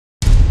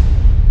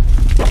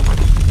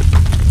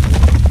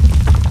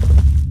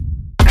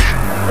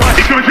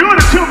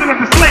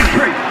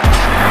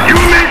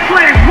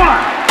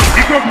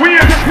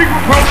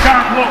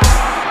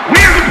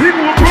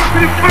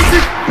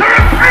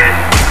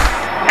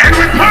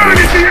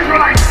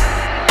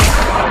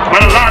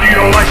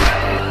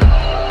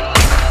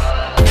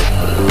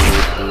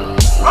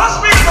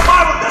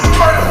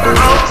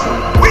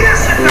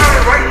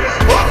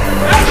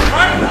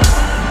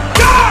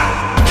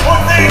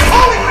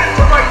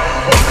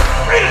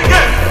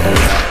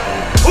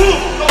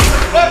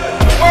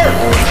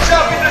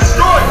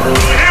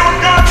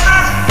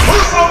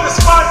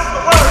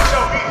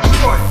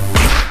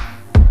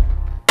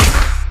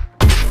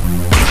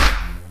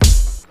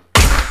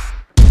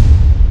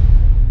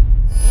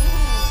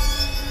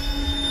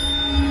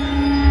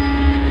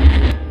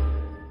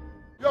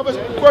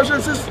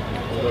question, sis?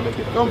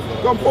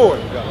 Come forward.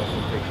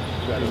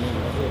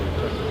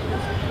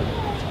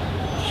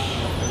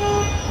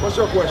 What's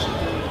your question?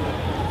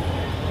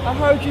 I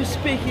heard you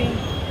speaking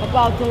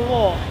about the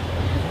law.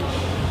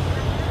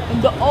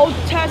 In the Old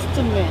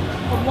Testament,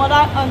 from what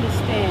I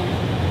understand,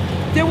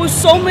 there were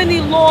so many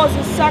laws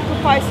and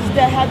sacrifices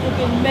that had to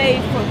be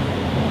made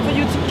for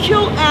you to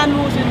kill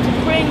animals and to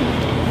bring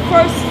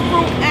first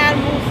fruit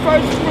animal,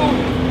 first fruit,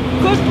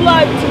 good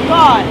blood to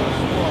God.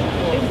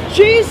 If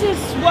Jesus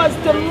was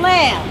the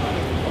Lamb,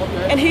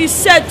 and he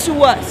said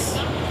to us,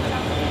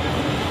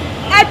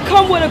 I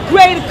come with a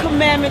greater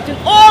commandment than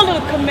all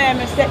of the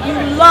commandments, that you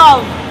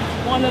love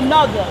one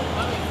another.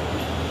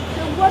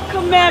 Then what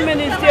commandment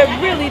is there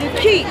really to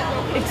keep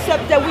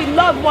except that we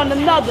love one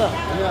another?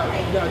 Yeah,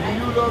 do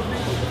you love me?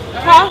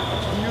 Huh?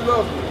 Do you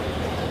love me?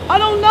 I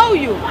don't know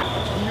you.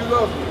 Do you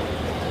love me?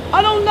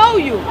 I don't know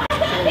you.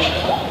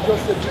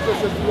 Jesus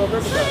said you love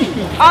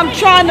everybody. I'm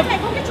trying to...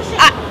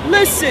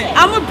 listen,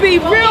 I'm going to be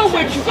real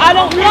with you. I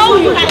don't know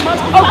you.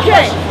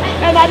 Okay,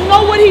 and I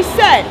know what he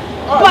said.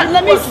 But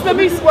let me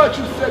what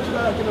you said so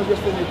that I can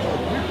understand your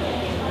point.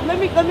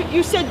 Let me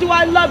you said, do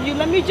I love you?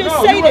 Let me just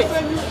No, say you were this.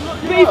 saying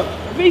you love.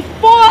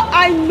 Before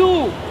I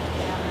knew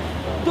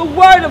the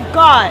word of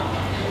God,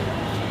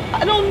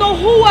 I don't know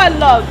who I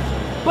loved,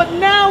 but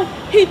now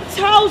he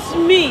tells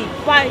me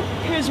by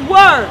his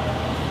word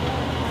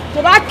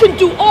that I can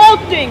do all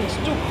things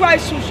through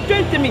Christ who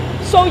strengthened me.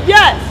 So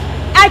yes,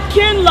 I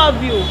can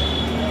love you.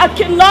 I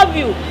can love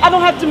you. I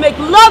don't have to make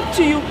love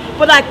to you,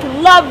 but I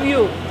can love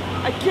you.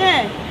 I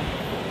can.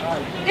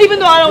 Even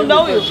though I don't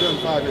know you.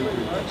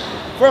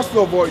 First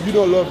of all, you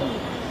don't love me.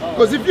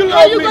 Because if you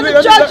love me, you're going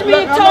to judge me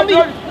and tell me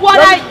what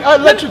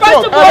I'll let you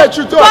talk. First of all, I'll let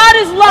you talk. God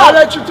is love. I'll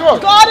let you talk.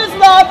 God is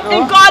love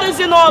and God is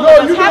in all of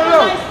us. You Have don't a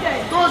love. nice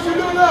day. Because you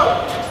don't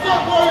love.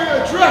 Stop wearing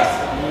a dress.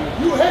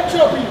 You hate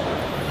your people.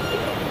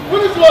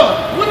 What is love?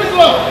 What is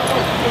love?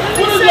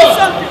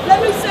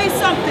 Let me say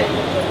something.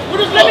 What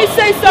is Let me love?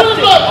 say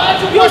something. What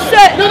is love? You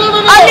said No.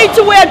 I need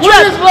to wear a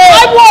dress.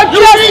 I wore a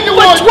dress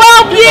for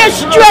 12 years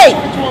straight.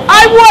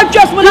 I wore a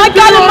dress when I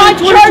got in my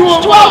church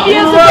 12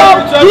 years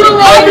ago.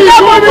 I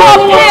never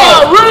wore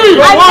pants.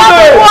 I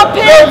never wore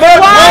pants.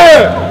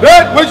 Why?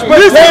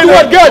 Listen to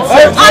what God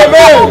says. I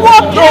never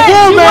wore pants.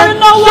 You want to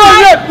know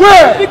why?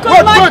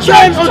 Because my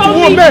church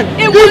told me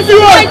it was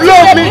right to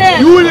wear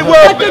pants.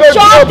 But the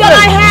job that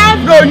I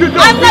have,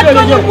 I'm not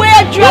going to wear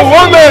a dress. I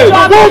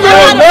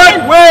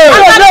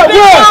got to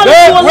be honest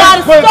to a lot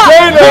of stuff.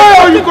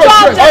 The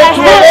job that I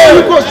have.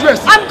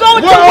 I'm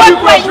going to work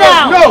right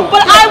now,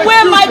 but I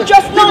wear my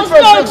dress. No, it's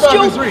no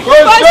excuse. First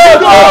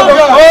of all,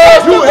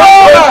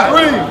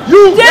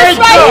 this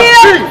right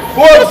here,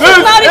 this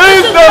is not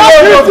even the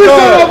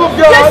love of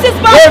God. This is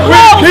my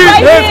clothes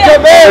right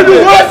here.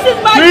 This is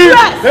my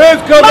dress.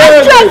 My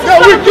dress is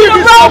going to be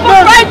the robe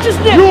of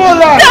righteousness.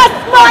 That's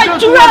my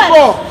dress.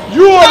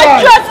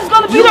 My dress is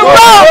going to be the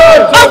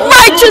robe of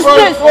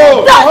righteousness.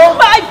 That's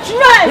my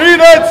dress. He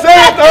that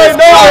saith, I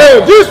know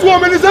him. This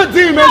woman is a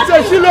demon,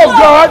 says she loves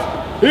God.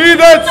 He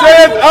that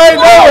saith, I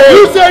know him.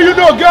 You say you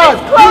know God.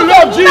 You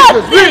love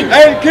Jesus.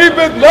 And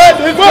keepeth not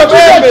his commandments. But you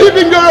are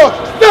keeping the law.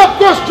 Stop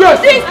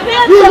cross-dress. These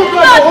pants are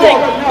nothing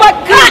but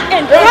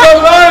cotton. You're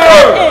a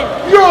liar.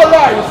 You're a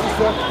liar,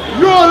 sister.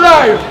 You're a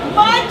liar.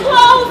 My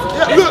clothes,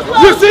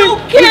 you see,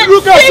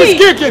 look how she's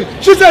kicking.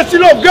 She said she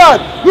loves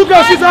God. Look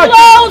how she's acting.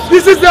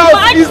 This is how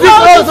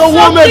a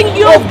woman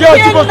of God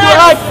supposed to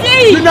act.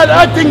 You're not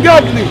acting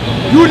godly.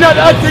 You're not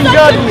acting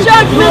godly.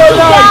 You're a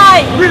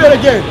liar. Read it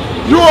again.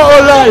 You are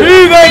a liar.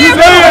 He that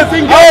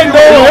saith, I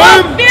know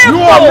him. You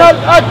are not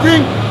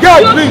acting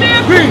godly.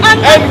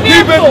 And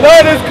keeping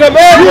not his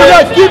commandments. You are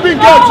not keeping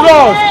God's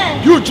laws.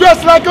 You dress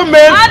like a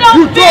man.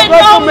 You talk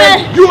like a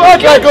man. You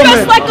act like a man.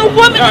 You dress like a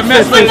woman.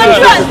 It's like a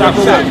dress.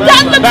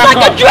 That looks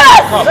like a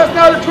dress. That's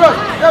not a dress.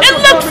 It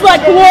looks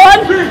like one.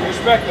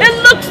 It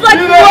looks like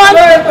one.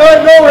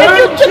 If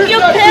you took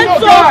your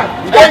pants off,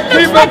 that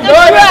looks like a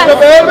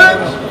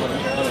dress.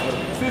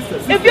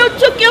 If you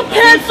took your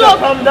pants off,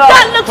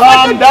 that looks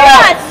like a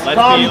dress.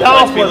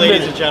 Let's be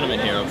ladies and gentlemen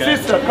here, okay?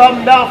 Sister,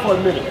 calm down for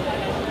a minute.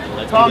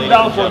 Calm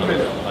down for a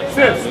minute.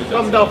 Sis,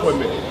 calm down for a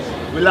minute.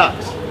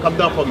 Relax. Calm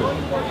down for a minute.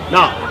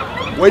 Now,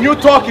 when you're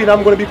talking,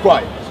 I'm going to be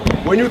quiet.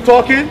 When I'm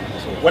talking,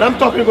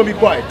 you're going to be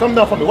quiet. Calm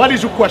down for me. What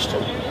is your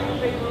question?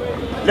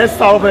 Let's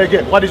start over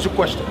again. What is your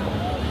question?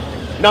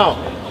 Now,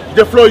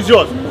 the floor is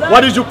yours.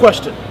 What is your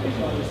question?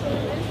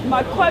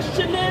 My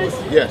question is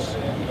yes.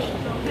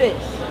 This.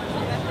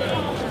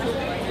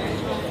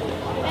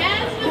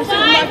 This is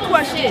my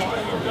question.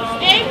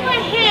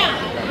 Abraham.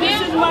 This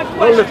is my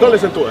question. Don't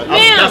listen to her.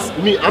 That's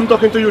me. I'm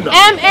talking to you now.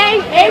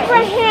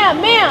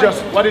 Abraham, ma'am.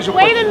 Just, what is your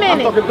Wait question? a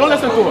minute. Don't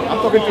listen to her. I'm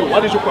talking to you.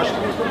 What is your question?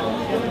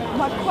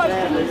 My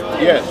question is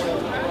this. Yes.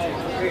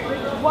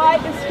 Why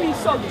is he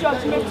so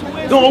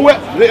judgmental? Don't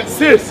wait.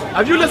 Sis,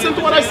 have you listened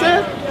to what I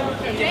said?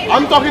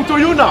 I'm talking to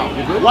you now.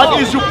 What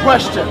is your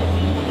question?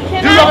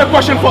 Do you have a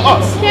question for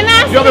us? Can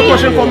I Do you have a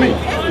question for me?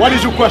 What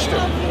is your question?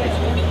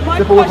 My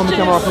question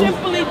is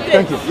simply this.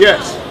 Thank you.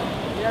 Yes.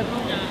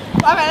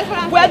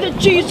 whether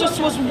Jesus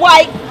was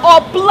white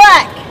or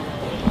black.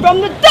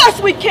 From the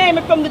dust we came,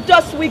 and from the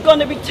dust we're going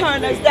to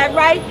return. Is that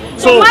right?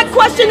 So my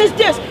question is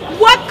this: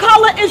 what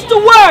color is the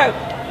word?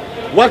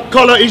 What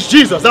color is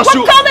Jesus? That's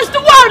what color is the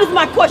word? Is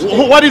my question.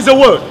 What is the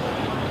word?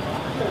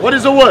 What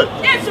is the word?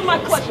 Answer my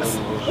question.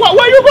 Where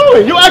are you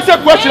going? You ask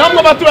a question. I'm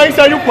about to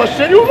answer your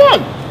question. You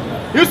run.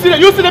 You see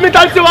the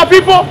mentality of our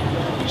people?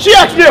 She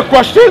asked me a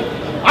question.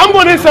 I'm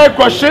going to answer a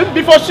question.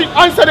 Before she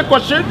answered the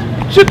question,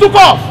 she took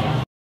off.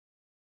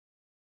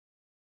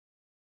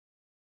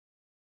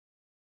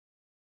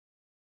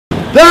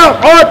 Thou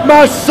art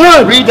my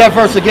son. Read that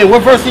verse again.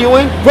 What verse are you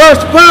in?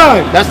 Verse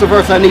 5. That's the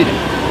verse I needed.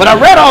 But I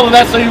read all of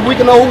that so we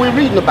can know who we're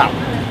reading about.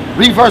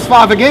 Read verse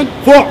 5 again.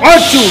 For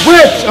unto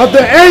which of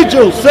the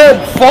angels said,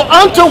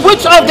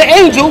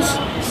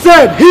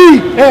 said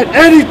he at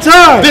any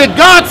time. Did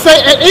God say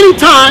at any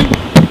time,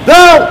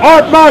 thou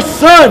art my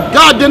son?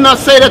 God did not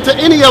say that to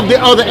any of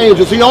the other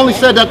angels. He only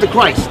said that to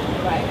Christ.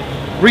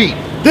 Read.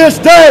 This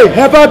day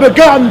have I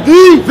begotten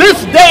thee.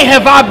 This day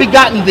have I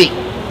begotten thee.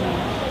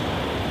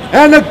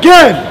 And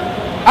again,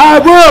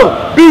 I will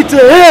be to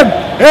him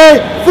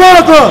a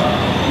father.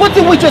 What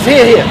did we just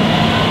hear here?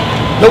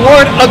 The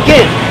word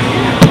again.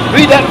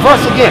 Read that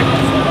verse again.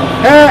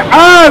 And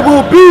I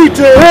will be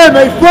to him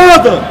a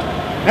father,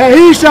 and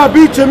he shall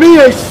be to me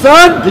a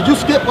son. Did you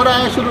skip what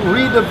I asked you to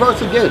read the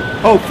verse again?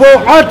 Oh,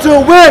 for unto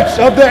which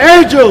of the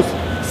angels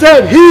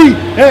said he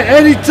at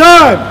any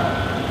time,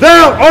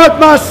 thou art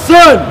my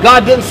son?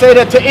 God didn't say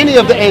that to any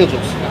of the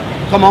angels.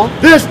 Come on.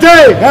 This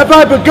day have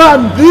I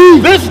begotten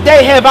thee. This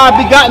day have I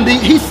begotten thee.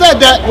 He said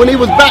that when he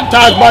was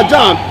baptized by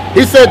John.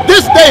 He said,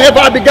 this day have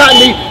I begotten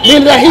thee,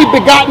 meaning that he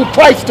begotten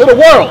Christ to the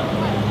world.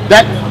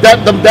 That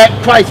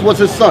Christ was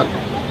his son.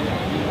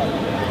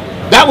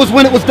 That was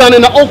when it was done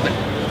in the open.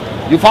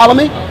 You follow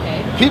me?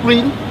 Okay. Keep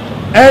reading.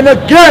 And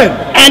again.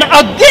 And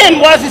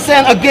again, why is he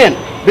saying again?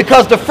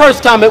 Because the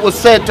first time it was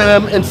said to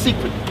him in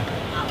secret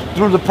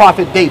through the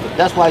prophet David.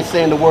 That's why he's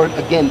saying the word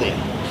again there.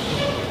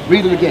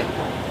 Read it again.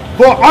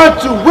 For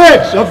unto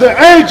which of the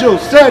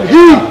angels said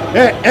he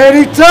at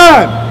any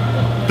time,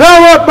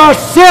 thou art my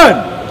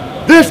son,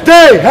 this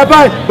day have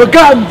I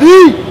begotten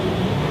thee?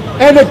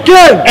 And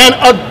again,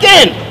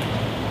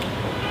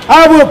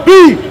 I will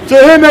be to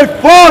him a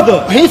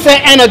father. He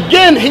said, and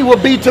again he will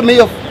be to me,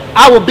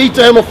 I will be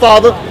to him a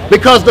father,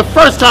 because the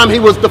first time he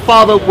was the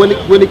father when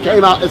he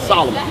came out as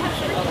Solomon.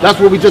 That's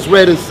what we just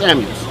read in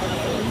Samuel.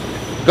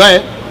 Go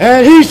ahead.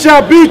 And he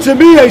shall be to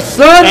me a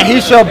son. And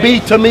he shall be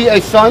to me a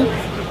son.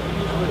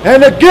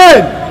 And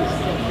again,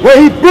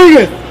 when he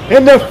bringeth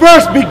in the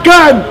first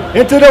begotten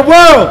into the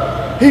world,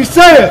 he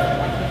saith,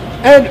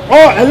 and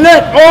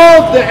let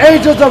all the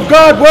angels of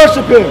God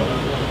worship him.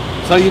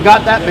 So you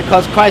got that?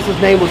 Because Christ's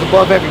name was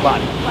above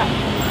everybody. Right.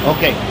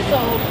 Okay.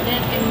 So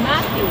then in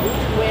Matthew,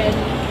 when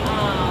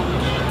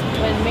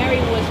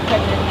Mary was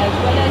pregnant, as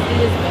well as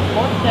Elizabeth,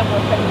 both of them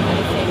were pregnant at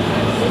the same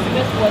time.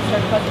 Elizabeth was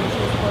her cousin. She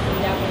was supposed to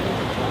be having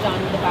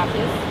John the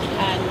Baptist,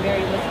 and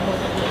Mary was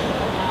supposed to be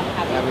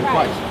having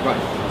Christ.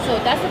 Right. So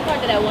that's the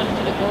part that I wanted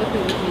you to go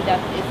through with me. That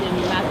is in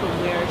Matthew,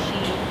 where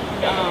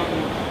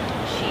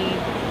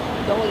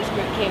the Holy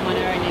Spirit came on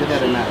her, and then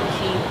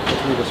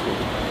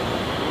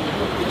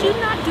could you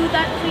not do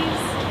that,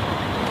 please?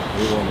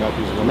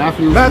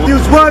 Matthew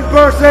 1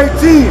 verse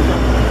 18.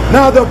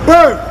 Now the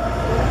birth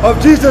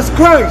of Jesus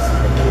Christ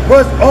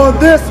was on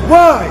this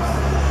wise,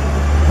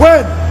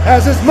 when,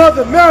 as his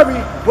mother Mary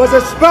was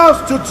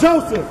espoused to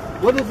Joseph.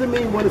 What does it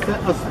mean when it says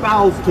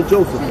espoused to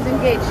Joseph? She's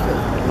engaged to.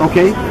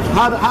 Okay.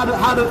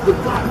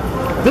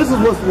 This is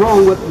what's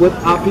wrong with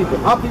our people.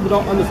 Our people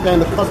don't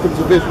understand the customs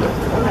of Israel.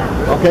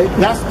 Okay.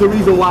 That's the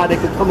reason why they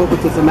could come up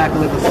with this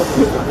immaculate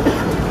conception.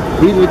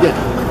 Read it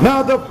again.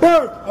 Now the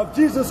birth of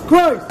Jesus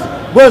Christ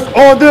was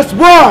on this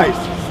wise,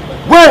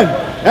 when,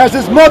 as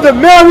his mother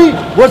Mary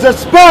was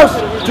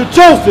espoused to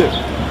Joseph,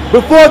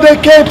 before they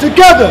came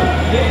together,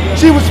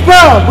 she was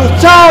found with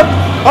child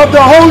of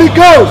the Holy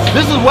Ghost.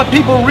 This is what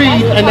people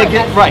read and they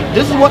get right.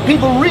 This is what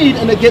people read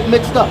and they get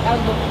mixed up.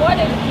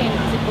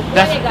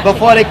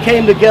 Before they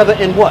came together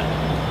in what?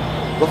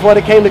 Before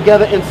they came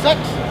together in sex?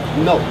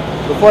 No.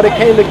 Before they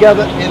came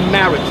together in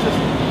marriage.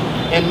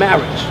 In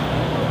marriage.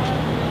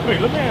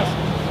 Wait, let me ask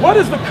you. What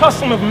is the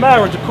custom of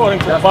marriage according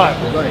to the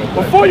Bible?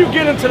 Before you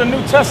get into the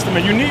New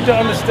Testament, you need to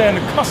understand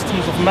the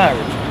customs of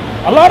marriage.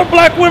 A lot of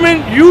black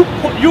women, you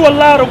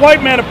allow the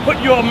white man to put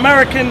your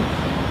American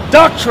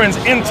doctrines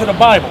into the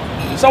Bible.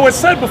 So it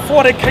said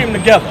before they came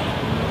together.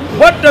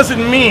 What does it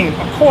mean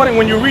according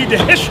when you read the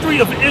history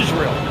of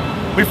Israel?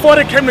 Before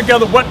they came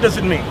together, what does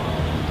it mean?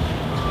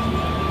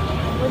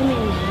 What do you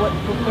mean, what,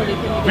 before they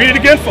came together? Read it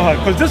again for her,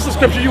 because this is the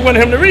scripture you want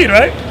him to read,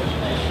 right?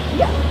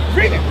 Yeah.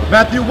 Read it.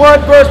 Matthew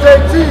 1 verse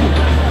 18.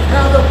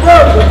 Now the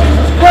birth of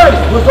Jesus Christ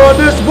was on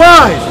this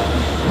wise,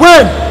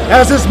 when,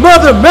 as his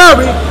mother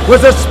Mary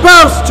was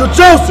espoused to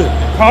Joseph.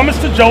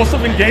 Promised to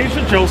Joseph, engaged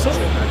to Joseph.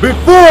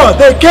 before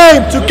they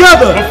came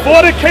together.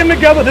 Before they came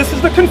together, this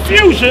is the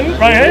confusion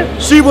right here.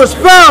 She was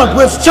found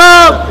with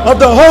child of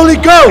the Holy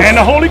Ghost. And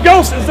the Holy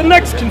Ghost is the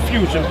next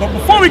confusion. But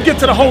before we get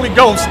to the Holy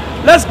Ghost,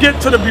 let's get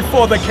to the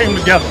before they came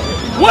together.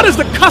 What is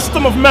the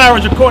custom of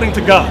marriage according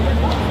to God?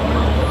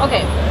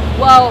 Okay,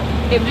 well,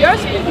 if you're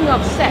speaking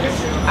of sex,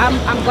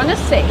 I'm gonna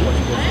say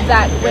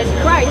that when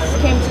Christ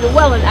came to the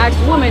well and asked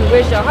the woman,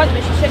 where's your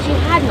husband? She said she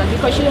had none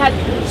because she had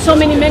so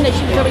many men that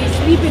she was already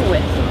sleeping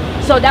with.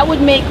 So that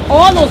would make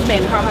all those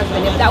men her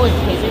husband if that was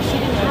the case, if she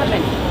didn't have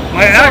any.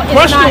 My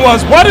question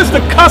was, what is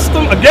the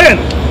custom, again,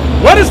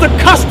 what is the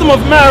custom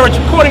of marriage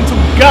according to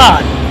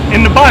God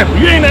in the Bible?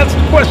 You ain't answered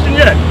the question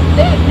yet.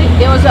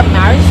 There was a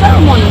marriage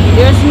ceremony.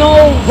 There's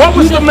no... What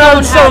was the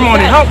marriage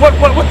ceremony?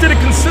 What did it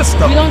consist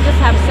of? You don't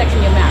just have sex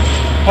in your marriage.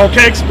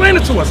 Okay, explain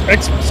it to us,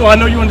 so I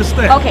know you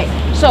understand. Okay,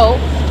 so,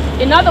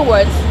 in other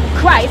words,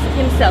 Christ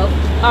himself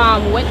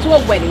went to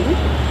a wedding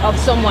of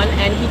someone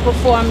and he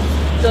performed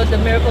the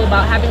miracle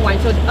about having wine.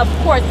 So, of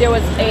course, there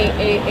was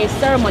a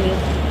ceremony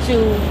to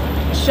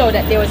show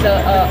that there was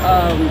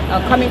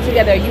a coming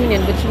together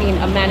union between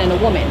a man and a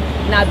woman.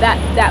 Now,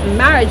 that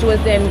marriage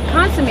was then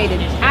consummated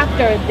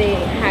after they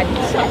had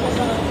sex.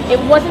 It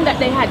wasn't that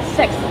they had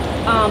sex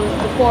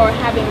before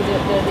having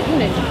the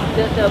union.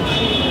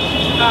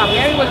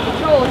 Mary was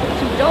betrothed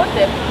to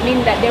Joseph,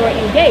 meaning that they were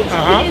engaged.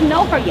 He didn't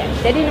know her yet.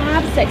 They didn't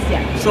have sex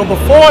yet. So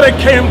before they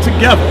came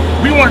together,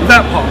 we want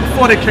that part,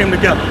 before they came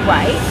together.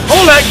 Right.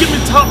 Hold that, give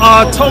me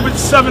Tobit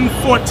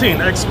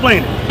 7:14,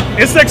 explain it.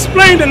 It's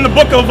explained in the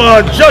book of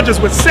Judges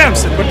with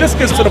Samson, but this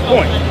gets to the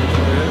point.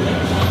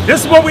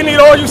 This is what we need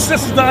all you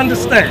sisters to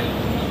understand.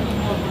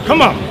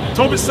 Come on,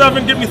 Tobit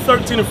 7, give me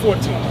 13 and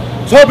 14.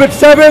 Tobit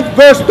 7,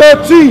 verse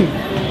 13.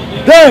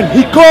 Then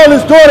he called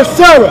his daughter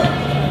Sarah,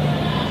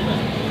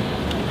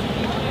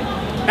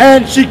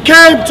 and she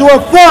came to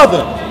her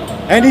father,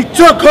 and he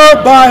took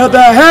her by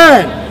the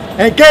hand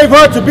and gave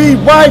her to be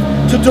wife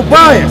to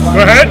Tobias.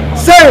 Go ahead.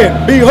 Saying,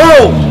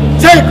 behold,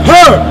 take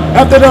her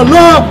after the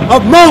law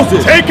of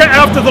Moses. Take her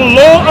after the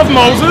law of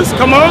Moses.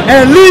 Come on.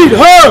 And lead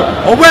her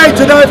away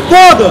to thy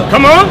father.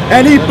 Come on.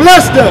 And he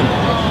blessed them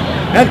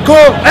and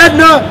called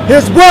Edna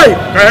his wife.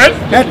 Go ahead.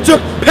 And took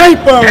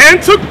paper.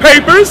 And took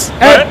papers.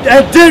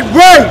 And did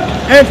write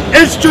an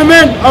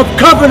instrument of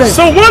covenant.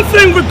 So one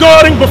thing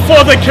regarding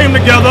before they came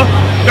together,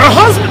 the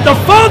husband,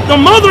 the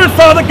mother and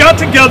father got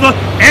together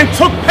and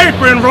took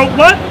paper and wrote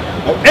what?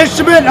 An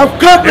instrument of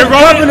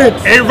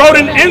covenants. They wrote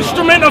an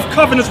instrument of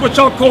covenants, which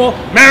I'll call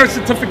marriage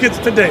certificates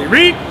today.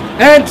 Read.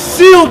 And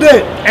sealed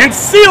it. And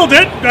sealed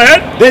it. Go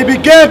ahead. They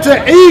began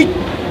to eat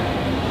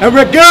and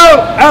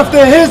regale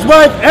after his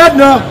wife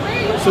Edna.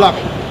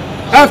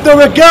 After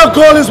Regel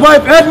called his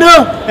wife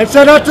Edna and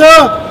said unto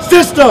her,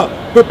 sister,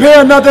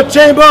 prepare another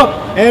chamber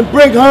and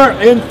bring her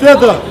in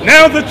thither.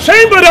 Now the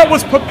chamber that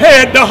was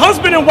prepared, the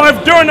husband and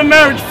wife during the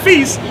marriage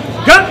feast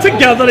got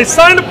together, they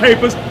signed the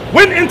papers,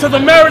 went into the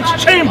marriage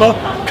chamber,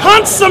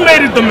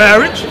 consummated the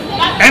marriage,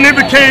 and they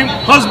became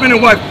husband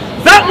and wife.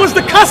 That was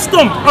the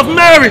custom of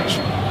marriage.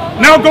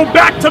 Now go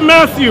back to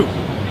Matthew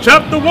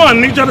chapter 1. I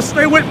need y'all to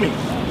stay with me.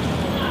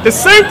 The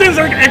same things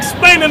are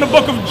explained in the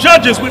book of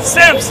Judges with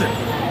Samson.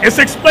 It's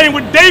explained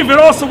with David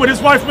also with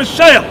his wife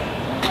Michelle.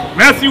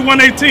 Matthew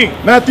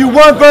 1:18. Matthew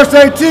 1 verse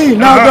 18.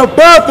 Now the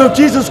birth of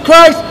Jesus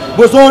Christ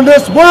was on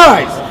this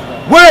wise.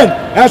 When,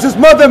 as his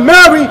mother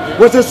Mary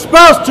was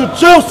espoused to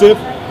Joseph,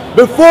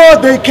 before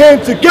they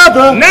came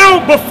together.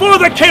 Now before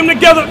they came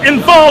together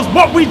involves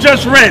what we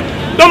just read.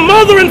 The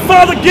mother and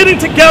father getting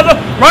together,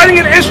 writing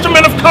an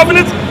instrument of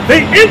covenants.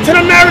 They enter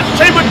the marriage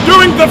chamber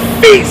during the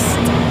feast.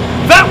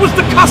 That was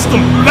the custom.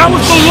 That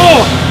was the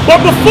law.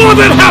 But before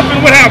that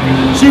happened, what happened?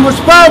 She was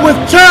found with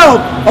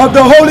child of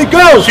the Holy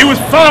Ghost. She was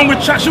found with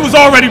child. She was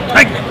already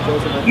pregnant.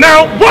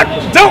 Now, what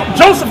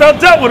Joseph had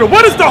dealt with her?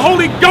 What is the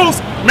Holy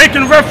Ghost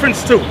making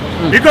reference to?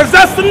 Because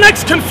that's the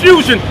next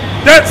confusion,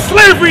 that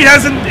slavery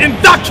has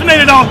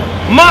indoctrinated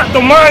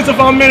the minds of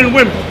our men and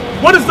women.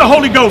 What is the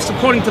Holy Ghost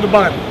according to the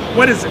Bible?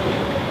 What is it?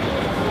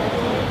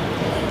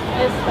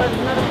 It's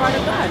another part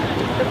of God.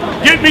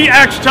 Give me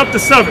Acts chapter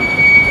 7.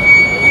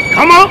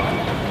 Come on.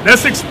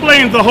 Let's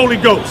explain the Holy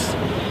Ghost.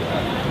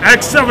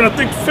 Acts 7, I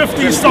think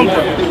 50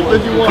 something.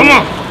 Come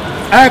on.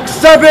 Acts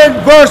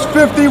 7 verse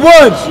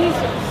 51.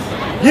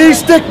 Ye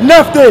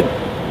stiff-necked.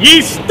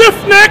 Ye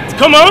stiff-necked,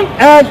 come on.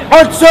 And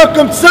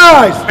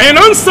uncircumcised. And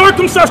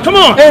uncircumcised, come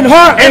on. In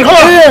heart and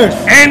ears.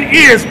 And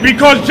ears.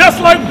 Because just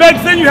like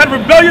back then you had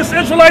rebellious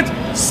Israelites,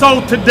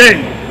 so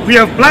today we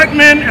have black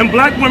men and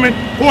black women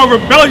who are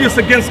rebellious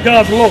against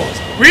God's laws.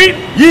 Read.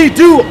 Ye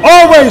do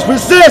always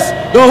resist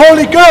the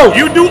Holy Ghost.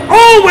 You do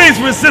always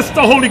resist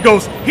the Holy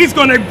Ghost. He's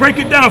going to break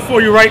it down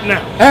for you right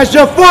now. As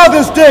your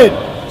fathers did,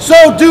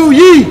 so do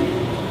ye.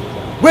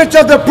 Which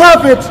of the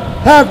prophets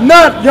have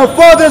not your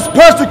fathers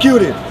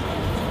persecuted?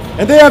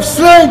 And they have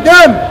slain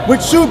them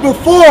which shew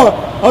before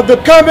of the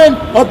coming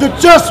of the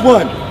just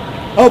one,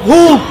 of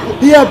whom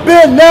he have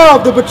been now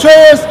the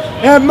betrayers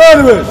and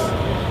murderers,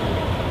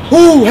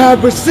 who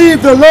have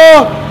received the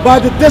law by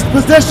the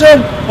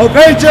disposition of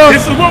angels.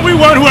 This is what we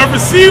want, who have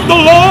received the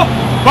law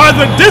by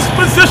the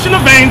disposition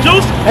of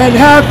angels, and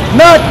have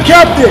not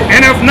kept it.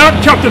 and have not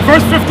kept it.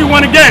 Verse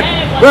 51 again.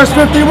 Verse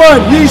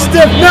 51, ye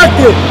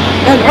stiff-necked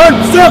and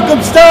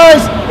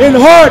uncircumcised in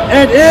heart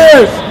and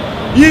ears,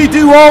 ye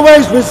do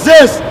always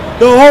resist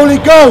the Holy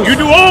Ghost. You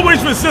do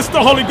always resist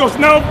the Holy Ghost.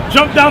 Now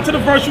jump down to the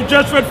verse you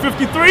just read,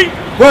 53.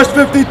 Verse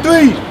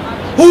 53,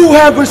 who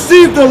have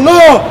received the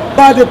law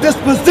by the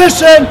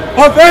disposition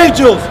of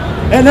angels,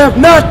 and have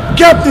not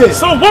kept it.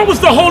 So what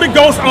was the Holy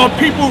Ghost our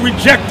people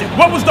rejected?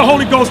 What was the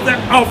Holy Ghost that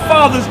our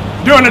fathers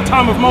during the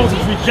time of Moses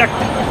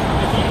rejected?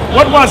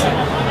 What was it?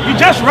 You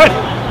just read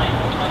it.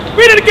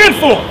 Read it again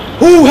for him.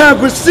 Who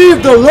have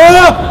received the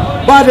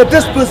law by the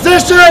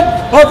disposition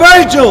of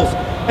angels,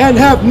 and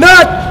have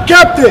not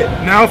kept it.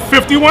 Now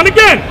 51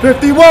 again.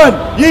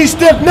 51, ye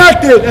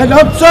stiff-necked and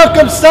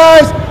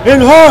uncircumcised in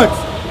hearts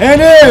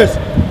and ears,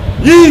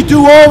 ye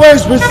do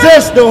always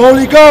resist the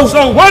Holy Ghost.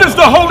 So what is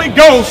the Holy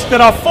Ghost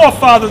that our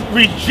forefathers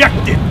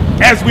rejected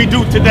as we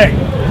do today?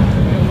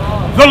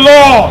 The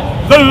law,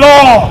 the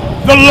law,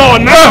 the law.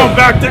 Now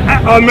back to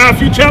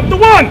Matthew chapter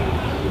 1.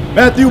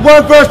 Matthew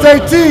 1 verse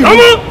 18. Come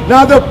on.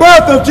 Now the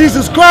birth of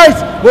Jesus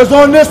Christ was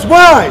on this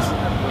wise,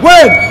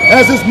 when,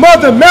 as his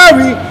mother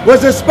Mary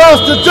was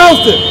espoused to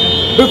Joseph,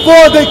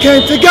 before they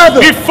came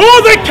together. Before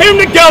they came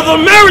together, a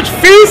marriage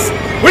feast,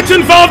 which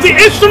involved the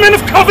instrument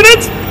of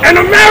covenant and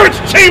a marriage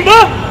chamber.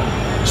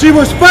 She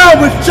was found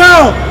with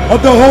child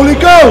of the Holy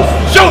Ghost.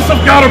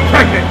 Joseph got her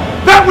pregnant.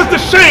 That was the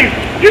shame.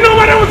 You know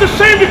why that was a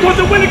shame? Because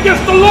it went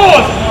against the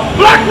laws.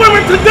 Black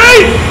women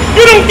today,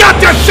 you don't got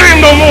that shame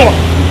no more.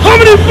 How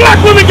many black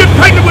women get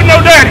pregnant with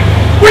no daddy?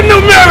 With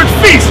no marriage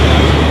feast?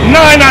 9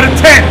 out of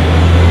 10.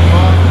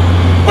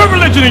 What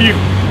religion are you?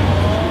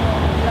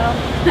 No,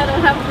 I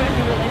don't have any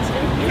religion.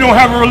 You don't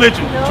have a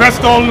religion. No.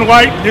 Dressed all in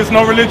white, there's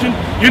no religion.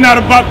 You're not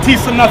a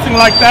Baptist or nothing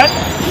like that.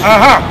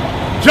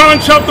 John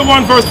chapter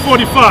 1 verse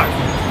 45.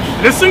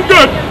 Listen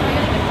good.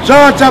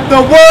 John chapter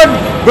 1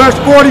 verse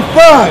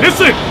 45.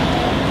 Listen.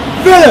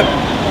 Philip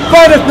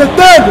findeth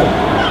Nathanael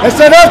and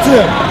said unto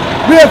him,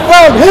 we have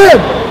found him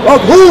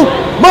of whom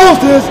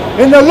Moses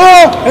in the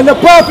law and the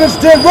prophets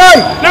did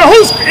write. Now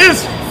is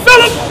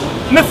Philip?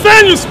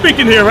 Nathanael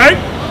speaking here, right?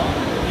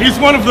 He's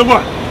one of the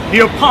what?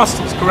 The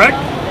apostles, correct?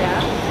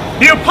 Yeah.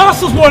 The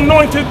apostles were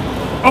anointed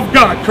of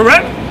God,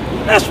 correct?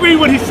 Let's read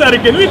what he said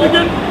again. Read it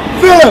again.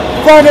 Philip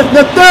findeth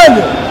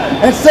Nathanael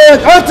and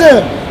said unto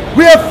him,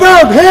 we have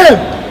found him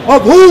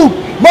of whom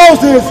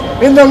Moses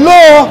in the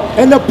law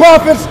and the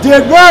prophets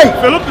did write.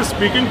 Philip is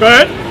speaking. Go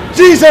ahead.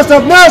 Jesus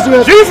of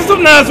Nazareth. Jesus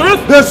of Nazareth.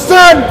 The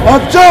son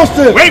of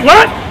Joseph. Wait,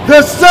 what?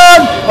 The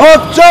son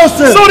of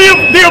Joseph. So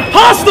the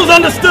apostles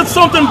understood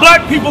something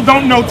black people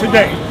don't know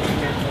today.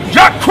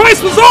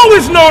 Christ was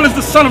always known as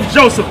the son of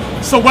Joseph.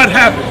 So what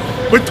happened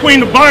between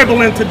the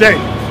Bible and today?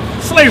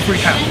 Slavery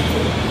happened.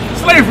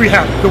 Slavery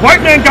happened. The white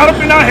man got up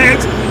in our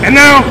heads, and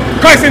now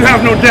Christ didn't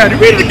have no daddy.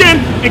 Read it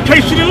again in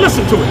case you didn't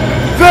listen to it.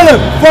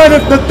 Philip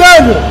findeth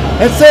Nathanael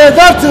and saith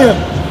unto him,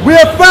 we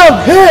have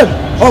found him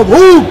of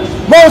whom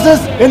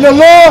Moses in the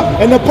law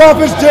and the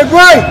prophets did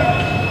write.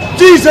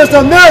 Jesus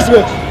of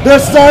Nazareth, the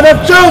son of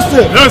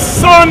Joseph. The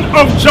son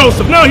of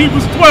Joseph. Now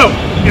Hebrews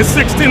 12 and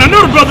 16. I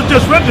know the brother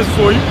just read this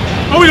for you.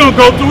 But we're going to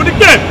go through it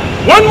again.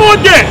 One more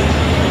again.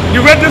 You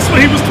read this for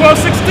Hebrews 12,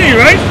 16,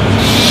 right?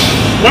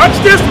 Watch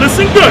this.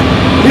 Listen good.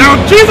 Now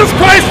Jesus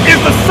Christ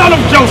is the son of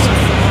Joseph.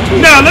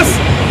 Now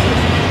listen.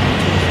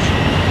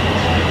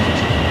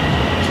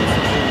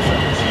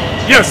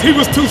 Yes,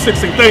 Hebrews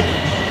 2:16. Thank you.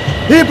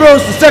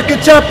 Hebrews the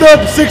 2nd chapter,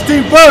 the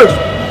 16th verse.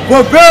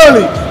 For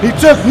verily he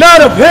took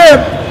not of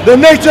him the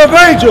nature of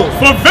angels.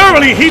 For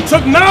verily he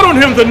took not on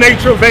him the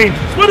nature of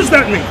angels. What does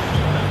that mean?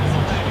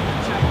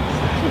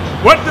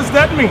 What does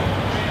that mean?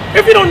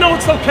 If you don't know,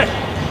 it's okay.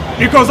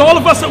 Because all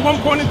of us at one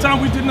point in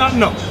time, we did not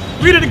know.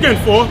 Read it again,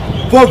 for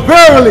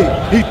verily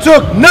he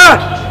took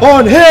not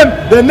on him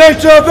the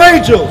nature of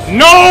angels.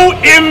 No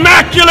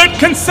immaculate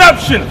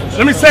conception.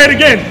 Let me say it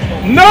again.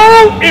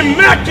 No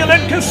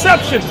immaculate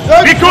conception.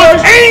 Because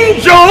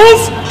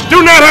angels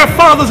do not have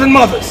fathers and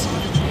mothers.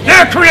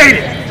 They're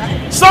created.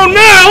 So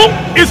now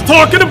it's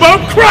talking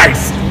about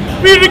Christ.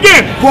 Read it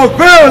again. For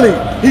verily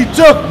he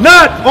took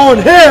not on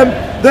him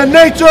the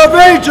nature of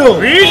angels.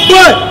 Read.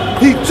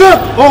 But he took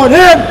on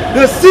him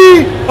the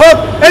seed of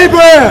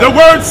Abraham. The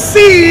word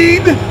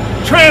seed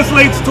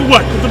translates to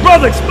what? Because the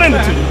brother explained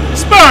it to you.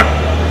 Sperm.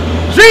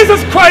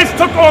 Jesus Christ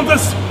took on the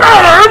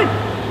sperm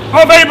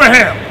of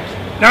Abraham.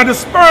 Now, does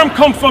sperm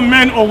come from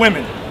men or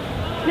women?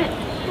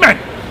 Men.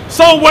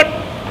 So what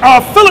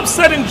Philip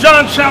said in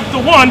John chapter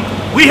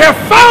 1, we have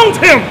found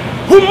him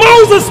who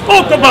Moses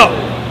spoke about.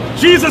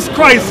 Jesus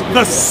Christ,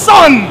 the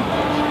son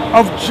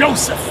of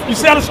Joseph. You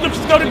see how the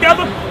scriptures go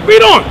together?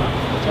 Read on.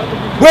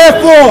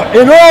 Wherefore,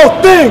 in all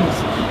things,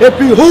 it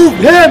behooved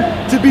him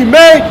to be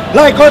made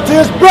like unto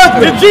his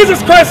brethren. Did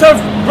Jesus Christ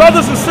have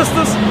brothers and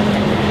sisters?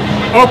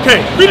 Okay,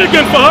 read it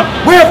again for her.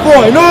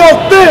 Wherefore, in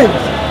all things,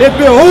 it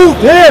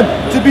behooved him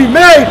to be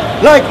made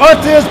like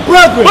unto his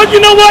brethren. But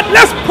you know what?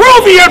 Let's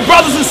prove it,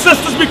 brothers and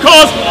sisters,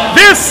 because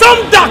there's some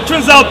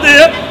doctrines out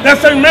there that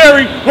say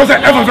Mary was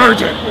an ever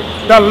virgin.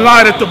 That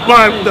lie that the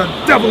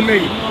devil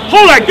made.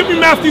 Hold on, give me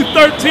Matthew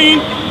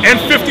 13 and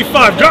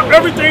 55. Drop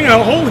everything in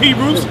whole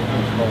Hebrews,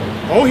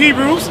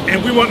 and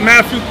we want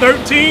Matthew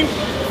 13,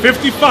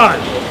 55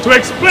 to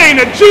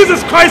explain that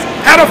Jesus Christ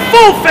had a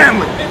full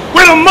family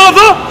with a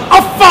mother,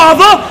 a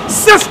father,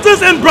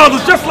 sisters, and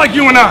brothers, just like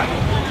you and I.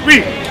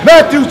 Read.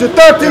 Matthew, the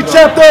 13th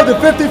chapter, the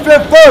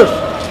 55th verse.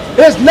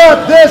 Is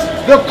not this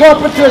the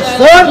carpenter's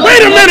son?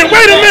 Wait a minute.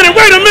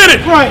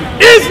 Right.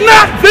 Is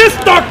not this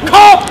the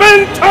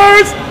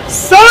carpenter's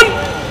son?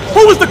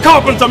 Who was the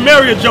carpenter,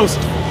 Mary or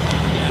Joseph?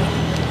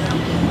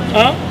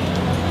 Huh?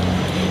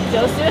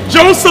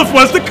 Joseph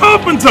was the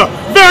carpenter.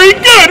 Very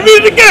good.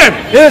 Read it again.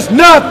 Is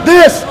not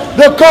this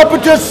the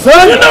carpenter's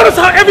son? You notice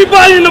how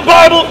everybody in the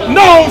Bible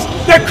knows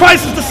that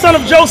Christ is the son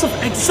of Joseph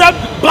except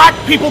black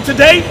people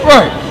today?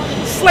 Right.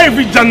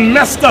 Slavery done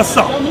messed us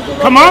up.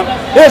 Come on.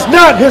 Is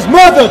not his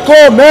mother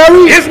called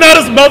Mary? Is not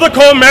his mother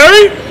called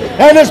Mary?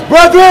 And his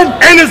brethren?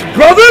 And his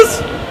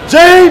brothers?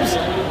 James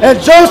and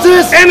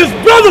Joseph? And his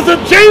brothers are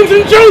James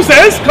and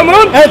Joseph. Come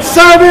on. And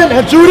Simon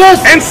and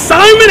Judas? And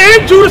Simon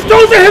and Judas.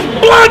 Those are his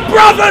blood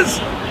brothers.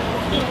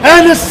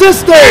 And his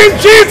sisters? And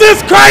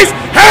Jesus Christ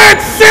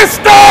had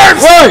sisters.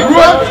 Right.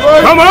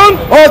 Come on.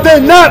 Are they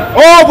not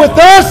all with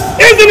us?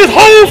 Isn't his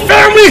whole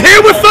family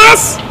here with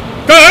us?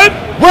 Go ahead.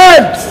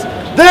 Whence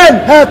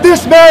then hath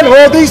this man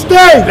all these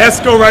things? Let's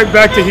go right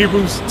back to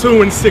Hebrews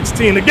 2 and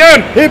 16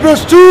 again.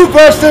 Hebrews 2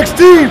 verse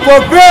 16. For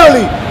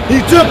verily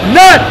he took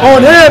not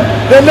on him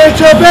the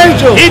nature of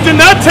angels. He did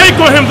not take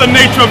on him the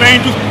nature of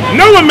angels.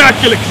 No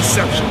immaculate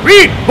conception.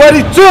 Read. But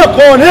he took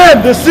on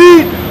him the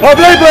seed of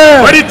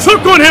Abraham. But he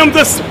took on him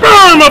the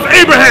sperm of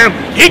Abraham.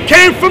 He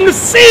came from the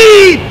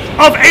seed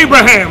of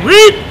Abraham.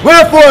 Read.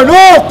 Wherefore in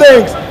all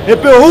things it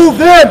behooved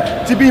him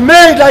to be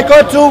made like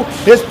unto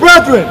his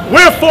brethren.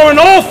 Wherefore in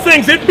all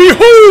things it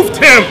behooved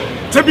him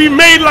to be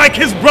made like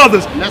his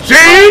brothers,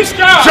 James,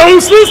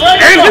 Joseph,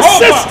 and his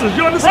sisters.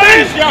 You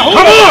understand?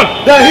 Come on.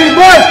 That he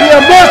might be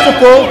a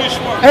merciful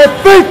and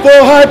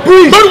faithful high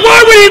priest. But why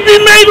would he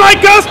be made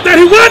like us? That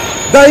he what?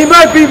 That he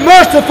might be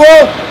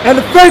merciful and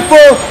a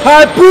faithful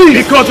high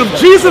priest. Because if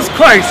Jesus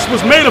Christ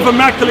was made of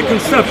immaculate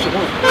conception,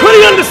 could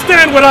he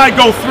understand what I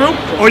go through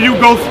or you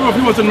go through if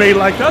he wasn't made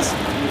like us?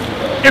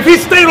 If he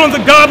stayed on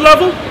the God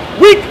level,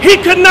 he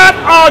could not,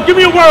 give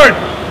me a word,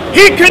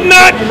 he could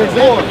not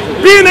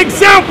be an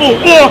example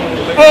or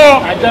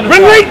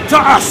relate to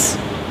us.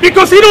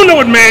 Because he don't know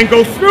what man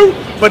goes through.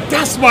 But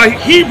that's why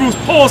Hebrews,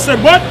 Paul said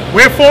what?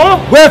 Wherefore?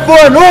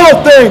 Wherefore in all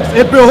things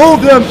it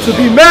behooved him to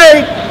be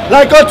made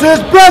like unto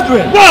his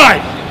brethren. Why?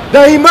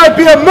 That he might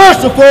be a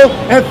merciful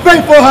and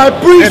faithful high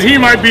priest. That he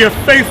might be a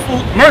faithful,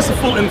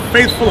 merciful and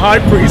faithful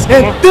high priest.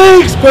 In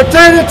things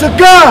pertaining to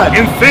God.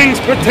 In things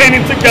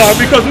pertaining to God.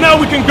 Because now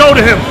we can go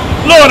to him.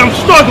 Lord, I'm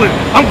struggling.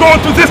 I'm going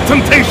through this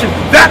temptation,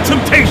 that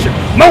temptation.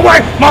 My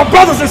wife, my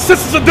brothers and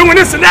sisters are doing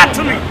this and that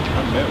to me.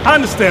 I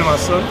understand, my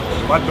son.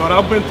 My daughter,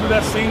 I've been through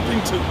that same thing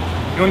too.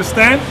 You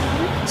understand?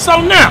 So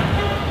now,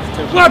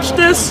 watch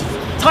this.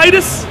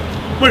 Titus.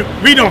 Wait,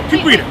 read on.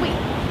 Keep reading.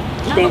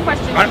 I have a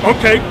question.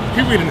 Okay,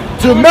 keep reading it.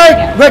 To make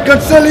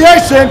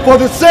reconciliation for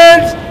the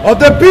sins of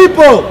the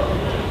people.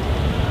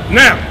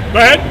 Now,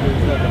 go ahead.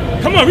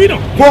 Come on, read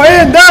on. For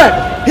in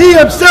that he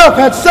himself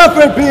had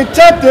suffered being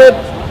tempted,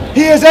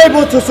 he is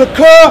able to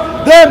succor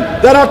them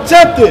that are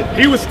tempted.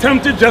 He was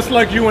tempted just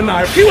like you and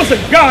I. If he was a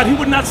God, he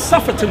would not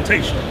suffer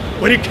temptation.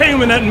 But he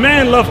came in that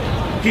man love.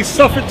 He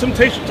suffered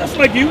temptation just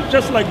like you,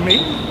 just like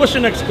me. What's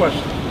your next question?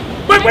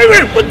 Wait.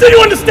 But do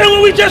you understand what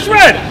we just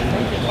read?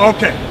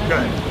 Okay, go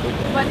ahead.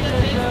 But the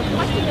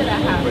question that I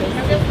have is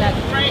that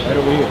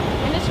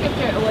in the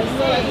scripture it was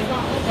saying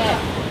that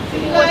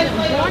he wasn't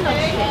born of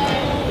sin,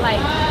 like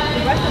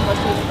the rest of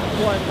us was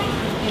born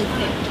in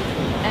sin.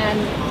 And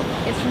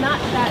it's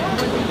not that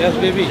yes,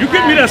 baby. You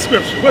give me that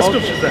scripture. What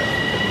scripture is that?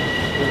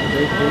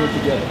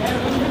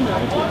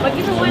 But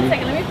give me 1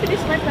 second. Let me finish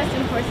my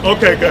question first.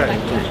 Okay, go ahead.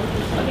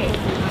 Okay,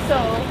 so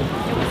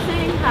it was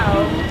saying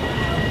how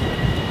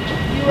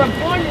you were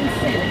born in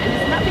sin, and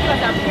it's not because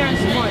our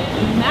parents weren't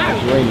married.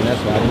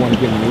 That's why I don't want to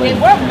get in the They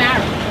were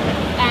married,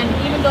 and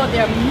even though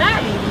they're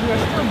married, we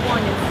were still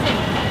born in sin,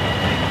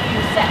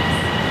 through sex.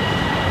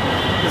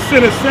 The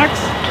sin is sex?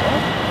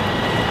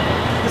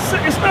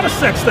 It's not a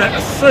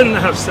sin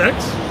to have sex.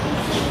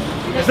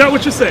 Is that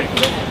what you're saying?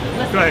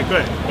 Listen, Go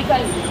ahead.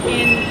 Because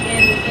in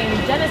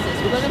Genesis,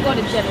 we're going to go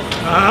to Genesis,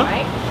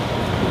 right?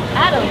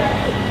 Adam,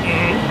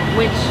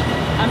 which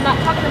I'm not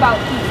talking about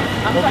Eve,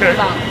 I'm talking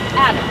about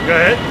Adam. Go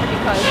ahead.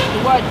 Because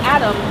the word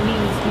Adam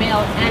means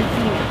male and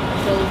female.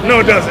 So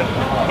No, it doesn't.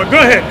 But go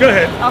ahead.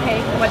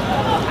 Okay, but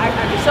I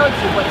showed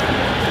you what it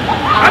means.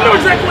 I know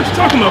exactly what you're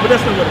talking about, but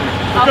that's not what it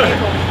means. Go Okay, ahead.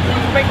 cool. Can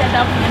you break that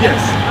down for me?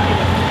 Yes. Okay,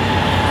 good.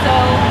 So,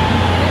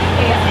 in this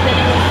case, then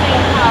it was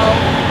saying how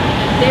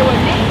they were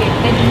naked.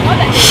 They didn't know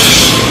that they were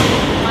naked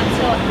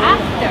until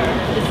after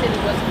the sin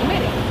was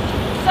committed.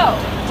 So,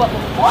 but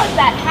before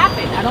that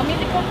happened, I don't mean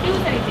to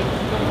confuse anything.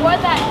 Before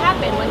that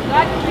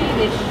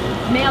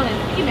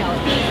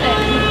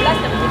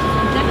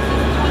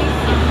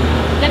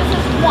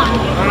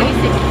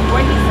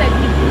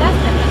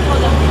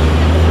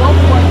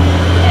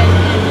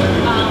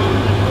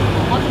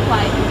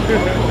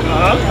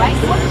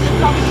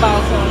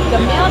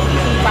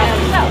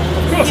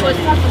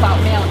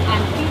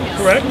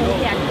correct.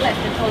 He had blessed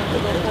and told them to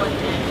go forth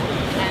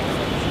and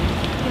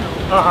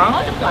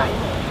multiply.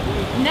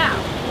 Now,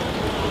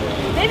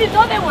 they didn't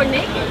know they were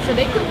naked, so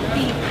they couldn't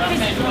be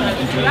physically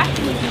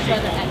interacting with each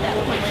other at that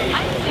point. So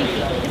I'm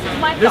thinking, this is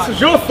my thought. This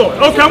is your thought.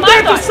 Okay, I'm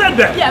glad you said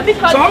that. Yeah,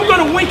 because... So I'm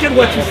going to wink at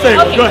what you say.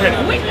 Okay, go ahead.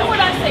 wink at what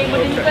I say, but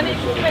then you're going to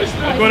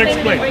explain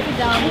and break it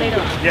down later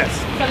on. Yes.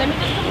 So let me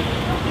just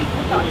complete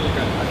the thought.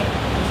 Okay.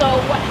 So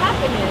what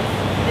happened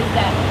is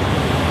that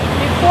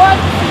before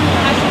this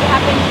actually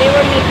happened, they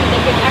were naked.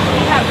 They could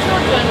actually have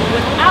children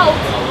without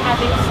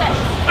having sex.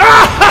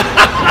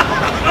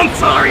 I'm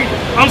sorry.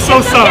 I'm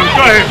so sorry.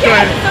 Go ahead. Go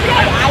ahead. It's okay.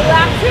 I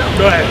laughed too.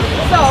 Go ahead.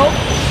 So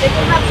they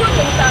could have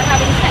children without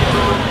having sex.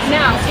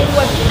 Now it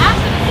was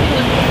after the sin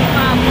was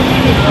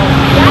committed.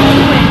 That's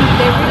when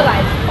they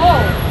realized, oh,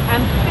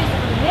 I'm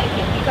physically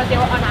naked because they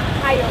were on a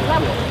higher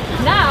level.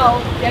 Now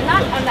they're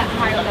not on that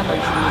higher level.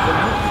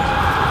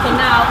 So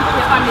now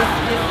they're on this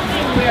thing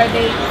where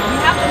we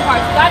have the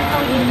parts. God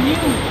already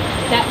knew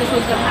that this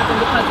was going to happen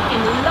because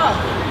in love,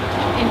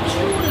 in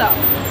true love,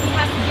 He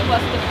has to give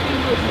us the free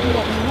will to do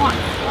what we want,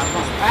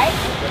 right?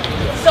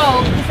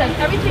 So He says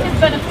everything is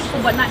beneficial,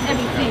 but not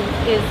everything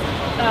is.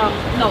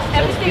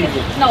 Everything is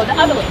the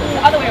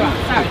other way around.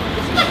 Sorry,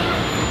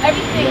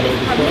 everything is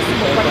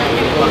permissible, but not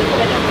everything is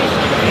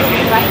beneficial,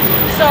 right?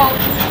 So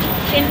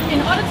in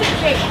order to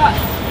create us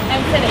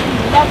and say that He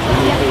loves us,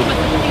 He has to give us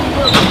the free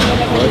will to do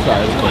whatever He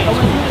wants.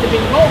 Otherwise, we would have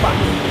been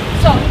robots.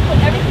 So He put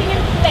everything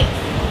in place,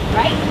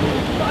 right,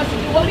 for us to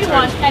do what we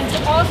want and to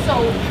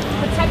also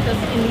protect us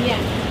in the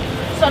end.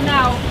 So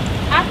now,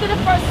 after the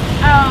first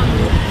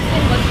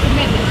sin was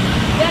committed,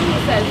 then He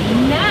says,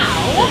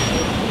 now,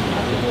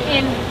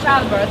 in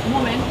childbirth,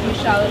 woman, you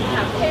shall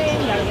have pain,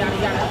 yada, yada,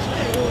 yada.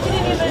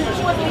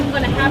 She wasn't even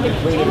going to have it,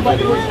 but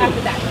it was after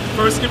that.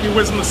 First, give me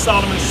Wisdom of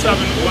Solomon 7,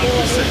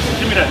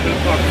 1-6. Give me that in the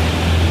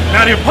Apocrypha.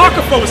 Now, the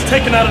Apocrypha was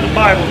taken out of the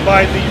Bible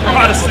by the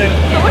Protestant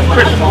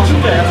Christians.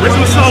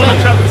 Wisdom of Solomon,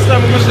 chapter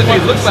 7,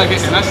 It looks like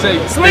it, and I say,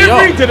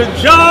 slavery did a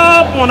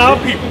job on our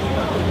people.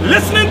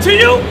 Listening to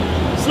you,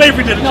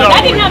 slavery did a job.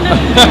 That didn't have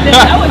nothing to do with this.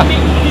 That was me.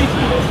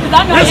 Because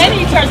I know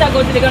any church I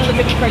go to, they're going to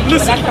look at me crazy.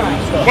 Listen, but that's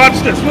all right. watch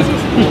this.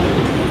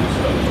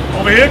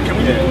 Over here, can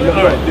we? Yeah,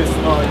 all right. This,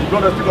 you're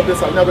gonna pick up this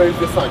sign. Now going to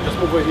use this sign. Just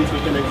move where he's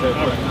looking at.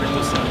 All right, pick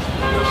this sign.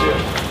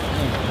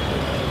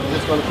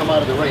 It's going to come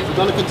out of the rain. We're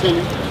going to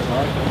continue. We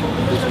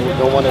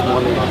don't want it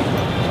on the line.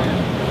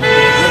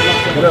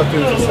 You don't have to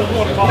use this sign.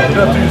 You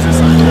don't have to use this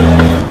sign.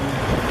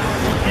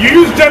 You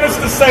use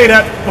Genesis to say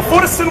that before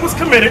the sin was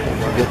committed,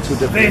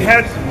 they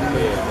had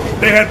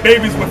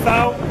babies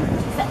without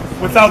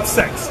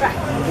sex.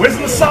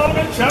 Wisdom of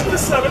Solomon, chapter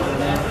 7.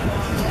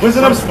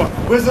 Wisdom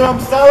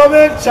of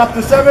Solomon,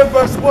 chapter 7,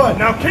 verse 1.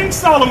 Now King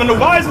Solomon, the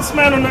wisest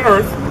man on the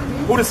earth,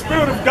 who the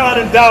Spirit of God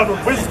endowed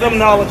with wisdom,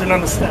 knowledge, and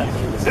understanding.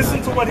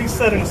 Listen to what he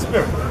said in the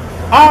Spirit.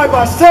 I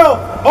myself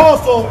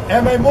also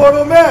am a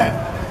mortal man,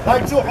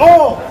 like to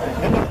all,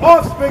 and the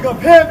offspring of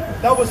him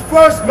that was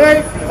first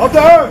made of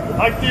the earth.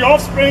 Like the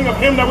offspring of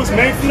him that was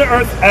made from the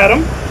earth,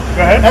 Adam.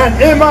 Go ahead. And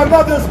in my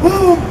mother's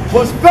womb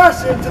was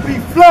fashioned to be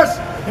flesh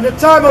in the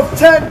time of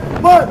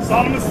 10 months.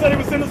 Solomon said he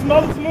was in his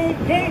mother's womb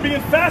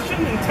being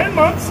fashioned in 10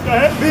 months. Go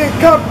ahead. Being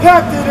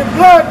compacted in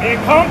blood. Being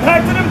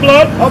compacted in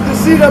blood. Of the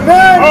seed of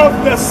man. Of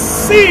the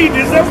seed,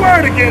 is that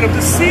word again, of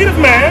the seed of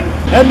man.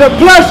 And the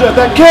pleasure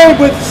that came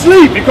with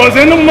sleep. Because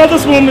in the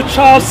mother's womb the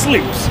child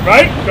sleeps,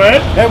 right? Go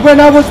ahead. And when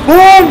I was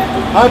born,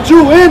 I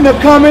drew in the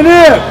common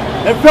air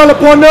and fell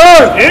upon the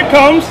earth. Here it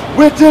comes.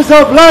 Which is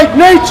of like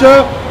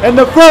nature, and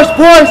the first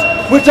voice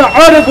which I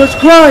uttered was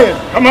crying.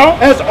 Come on.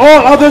 As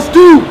all others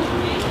do.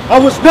 I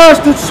was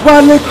nursed in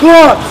swaddling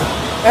cloths,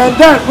 and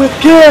that with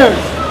cares,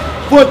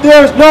 for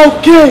there is no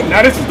king.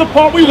 Now this is the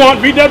part we want.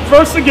 Read that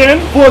verse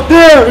again. For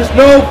there is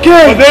no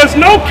king. For there is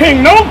no king,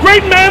 no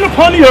great man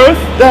upon the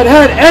earth that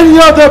had any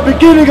other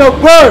beginning of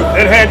birth.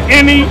 That had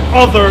any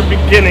other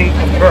beginning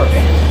of birth.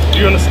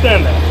 Do you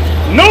understand that?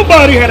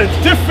 Nobody had a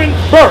different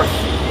birth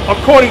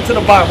according to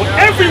the Bible.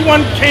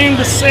 Everyone came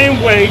the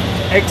same way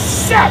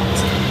except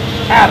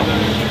Adam.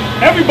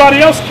 Everybody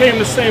else came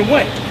the same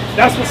way.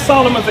 That's what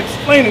Solomon's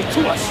explaining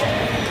to us.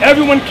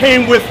 Everyone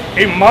came with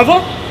a mother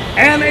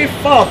and a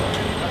father.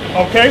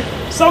 Okay?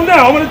 So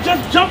now I'm going to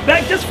just jump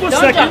back just for a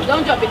second.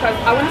 Don't jump, because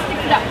I want to stick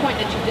to that point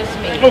that you just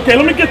made. Okay,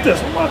 let me get this.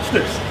 Watch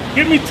this.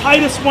 Give me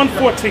Titus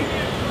 1:14.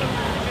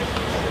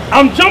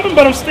 I'm jumping,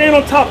 but I'm staying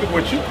on topic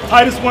with you.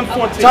 Titus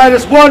 1:14.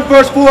 Titus 1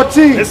 verse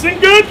 14. Listen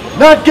good.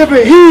 Not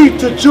giving heed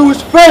to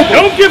Jewish fables.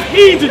 Don't give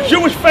heed to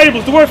Jewish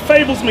fables. The word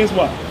fables means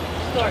what?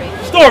 Stories.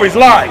 Stories,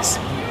 lies.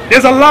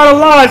 There's a lot of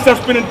lies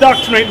that's been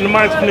indoctrinated in the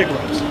minds of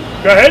Negroes.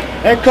 Go ahead.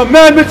 And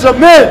commandments of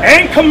men.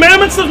 And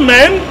commandments of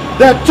men.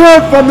 That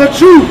turn from the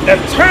truth. That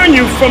turn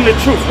you from the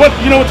truth. What,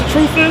 you know what the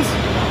truth is?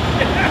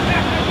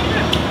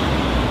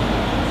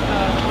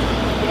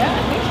 Yeah.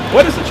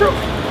 What is the truth?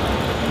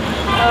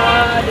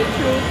 The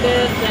truth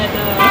is that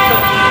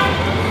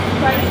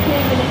Christ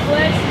came in the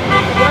flesh.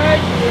 The Word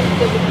is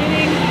the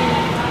beginning.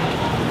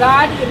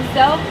 God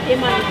Himself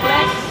came on the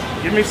flesh.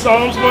 Give me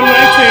Psalms 119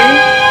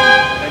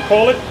 and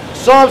call it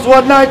Psalms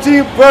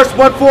 119, verse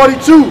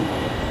 142.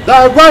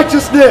 Thy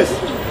righteousness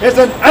is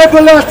an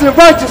everlasting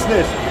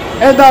righteousness,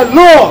 and thy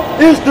law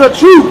is the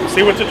truth.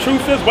 See what the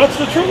truth is? What's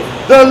the truth?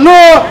 The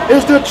law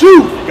is the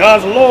truth.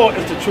 God's law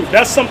is the truth.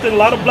 That's something a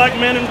lot of black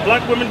men and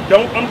black women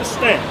don't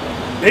understand.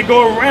 They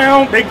go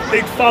around,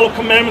 they follow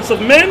commandments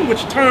of men,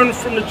 which turn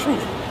from the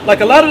truth. Like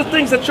a lot of the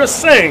things that you're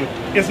saying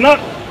is not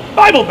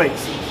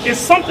Bible-based. It's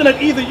something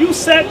that either you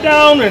sat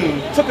down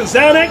and took a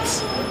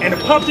Xanax and it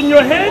popped in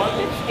your head,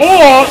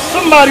 or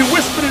somebody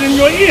whispered it in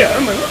your ear.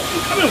 I'm like, what are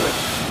you coming with?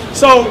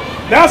 So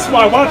that's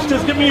why, watch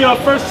this, give me 1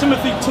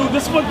 Timothy 2.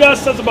 This is what God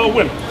says about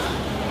women.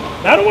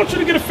 Now, I don't want you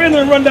to get offended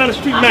and run down the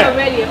street mad. I'm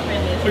already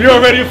offended. You're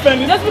already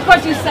offended? Just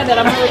because you said that,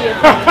 I'm already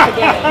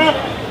offended.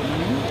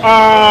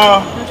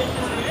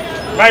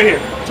 Right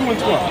here, 2 and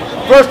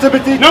 12. 1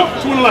 Timothy, No,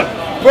 2 and 11.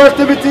 1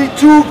 Timothy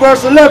 2,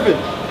 verse 11.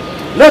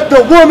 Let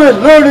the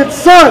woman learn in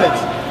silence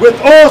with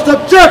all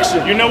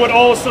subjection. You know what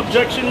all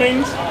subjection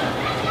means?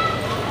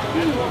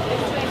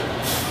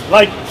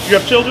 Like, you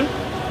have children?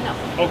 No.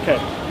 Okay.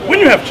 When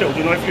you have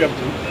children, or if you have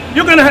two,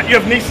 you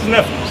have nieces and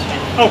nephews.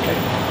 Okay.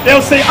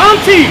 They'll say,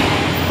 Auntie,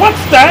 what's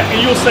that?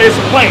 And you'll say it's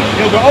a plane.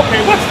 They'll go, okay,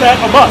 what's that?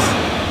 A bus.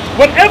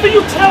 Whatever you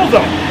tell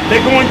them,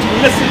 they're going to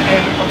listen and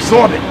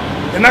absorb it.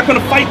 They're not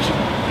going to fight you.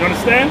 You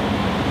understand?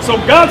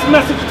 So God's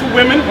message to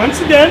women,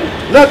 once again,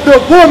 let the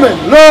woman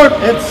learn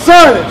in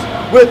silence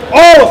with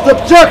all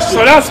subjection.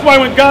 So that's why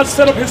when God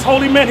set up his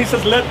holy men, he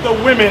says, let the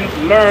women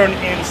learn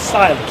in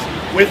silence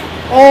with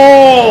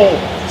all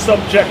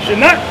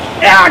subjection. Not,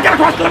 yeah, I gotta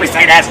cross, let me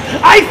say this.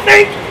 I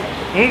think,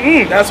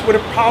 that's where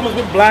the problems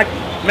with black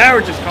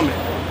marriages come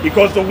in.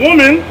 Because the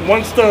woman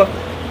wants to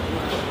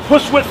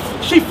push what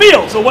she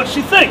feels or what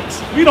she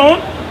thinks. We don't.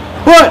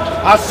 But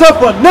I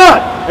suffer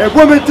not a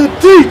woman to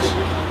teach,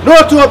 nor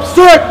to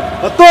assert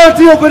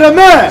authority over the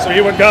man. So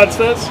hear what God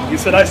says? He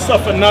said, I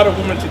suffer not a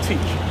woman to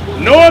teach,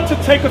 nor to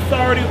take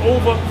authority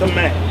over the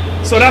man.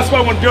 So that's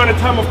why when during the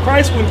time of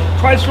Christ, when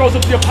Christ rose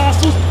up the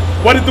apostles,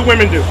 what did the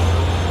women do?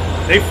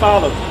 They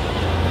followed.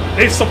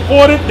 They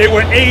supported, they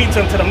were aids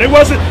unto them. They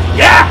wasn't,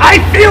 yeah, I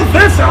feel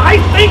this, or I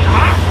think,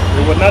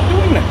 they were not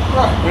doing that.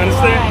 You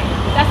understand? Right.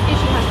 That's the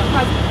issue has a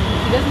husband.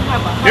 He doesn't have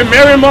a husband. Did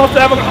Mary and Martha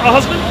have a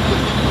husband?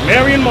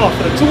 Mary and Martha,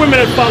 the two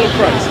women that followed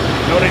Christ.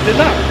 No, they did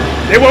not.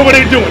 What were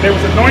they doing? They was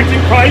anointing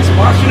Christ,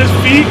 washing his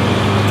feet,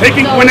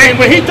 taking, So when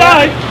he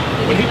died.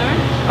 Did they learn?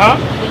 Huh?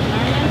 Did they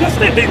learn? Yes,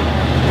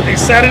 they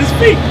sat at his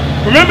feet.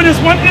 Remember this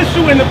one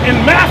issue in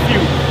Matthew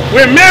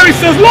where Mary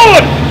says,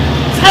 Lord,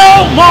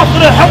 tell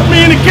Martha to help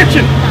me in the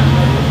kitchen.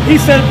 He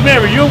said,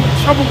 Mary, you're in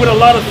trouble with a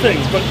lot of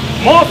things, but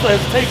Martha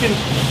has taken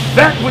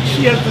that which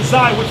she has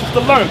desired, which is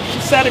to learn.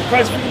 She sat at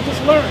Christ's feet and just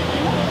learned.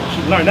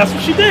 She learned. That's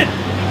what she did.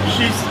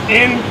 She's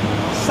in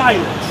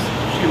silence.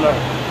 She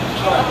learned.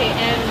 Okay,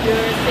 and you're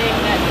saying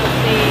that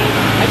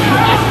I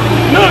shouldn't ask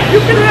you. No,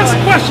 you can ask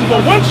questions,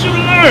 but once you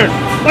learn,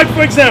 like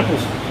for example,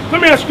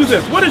 let me ask you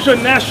this. What is your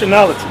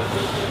nationality?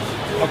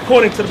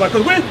 According to the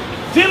Bible. Because we're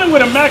dealing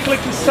with immaculate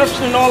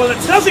conception and all of that.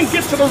 It doesn't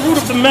get to the root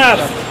of the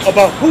matter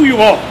about who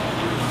you are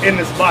in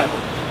this Bible.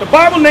 The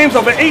Bible names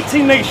over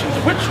 18 nations.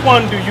 Which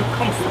one do you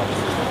come from?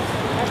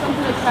 I come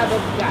from the tribe of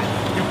God.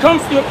 You come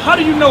from, how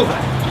do you know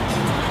that?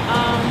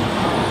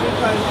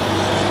 Because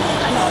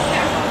I know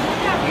that.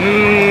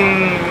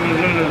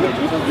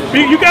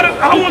 You gotta,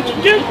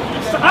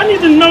 I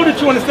need to know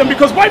that you understand,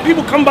 because white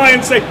people come by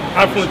and say,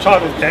 I'm from the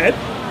tribe of Gad,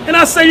 and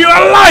I say, you're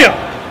a liar.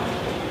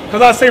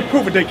 Because I say,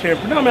 prove it, they can't.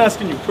 But now I'm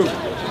asking you, prove it.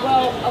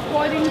 Well,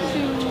 according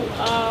to,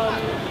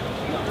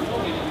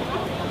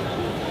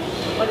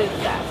 what is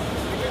that?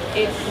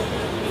 It's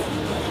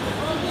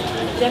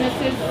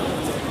Genesis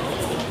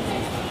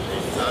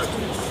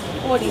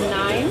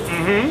 49,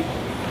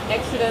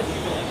 Exodus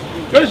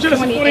What does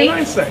Genesis 28.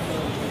 49 say?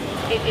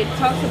 It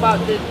talks about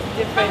the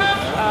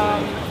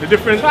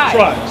different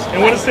tribes.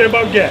 And what does it say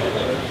about Gad?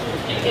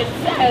 It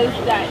says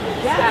that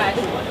Gad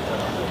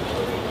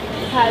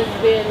has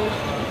been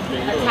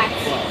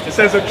attacked. It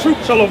says a troop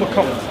shall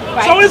overcome us.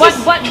 Right.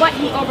 So but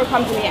he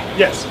overcomes in the end.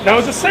 yes. Now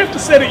is it safe to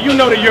say that you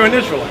know that you're an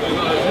Israelite?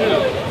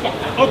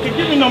 Yeah. Okay,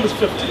 give me Numbers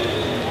 15.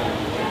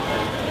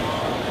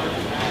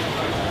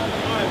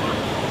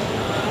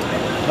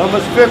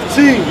 Numbers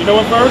 15, You know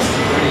what verse?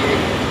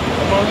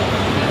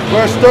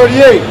 verse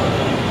 38.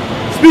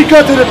 Speak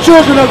unto the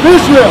children of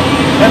Israel,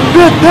 and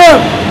bid them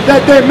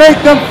that they make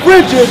them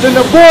fringes in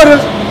the borders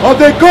of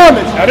their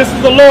garments. Now this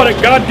is the law that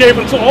God gave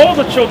unto all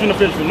the children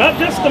of Israel, not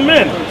just the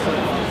men.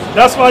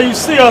 That's why you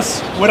see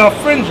us with our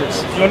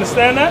fringes. You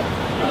understand that?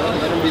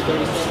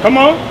 Come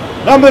on.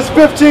 Numbers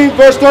 15,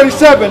 verse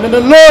 37. And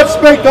the Lord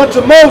spake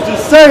unto Moses,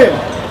 saying,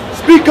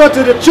 Speak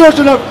unto the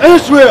children of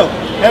Israel,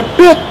 and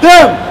bid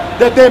them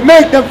that they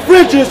make them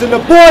fringes in the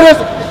borders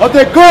of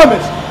their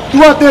garments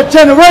throughout their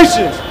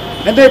generations.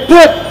 And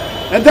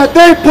that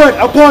they put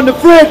upon the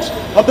fringe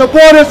of the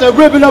borders a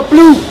ribbon of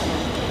blue.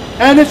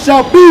 And it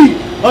shall be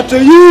unto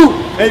you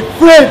a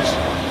fringe,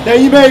 that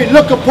ye may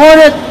look upon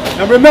it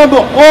and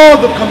remember all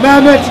the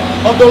commandments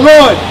of the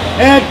Lord,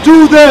 and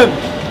do them,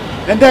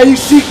 and that ye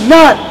seek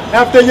not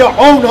after your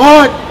own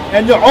heart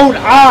and your own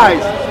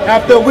eyes,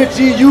 after which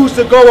ye used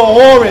to go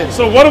a-whoring.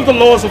 So one of the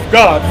laws of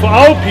God for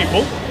our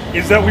people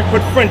is that we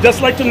put friends,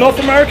 just like the North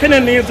American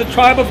Indians, the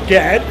tribe of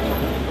Gad.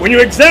 When you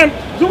examine,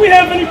 do we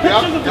have any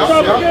pictures of the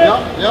tribe of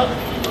Gad?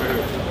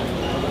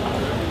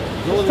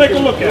 Let's take a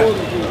look at it.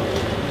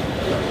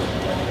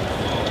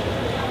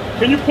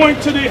 Can you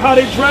point to how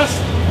they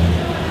dressed?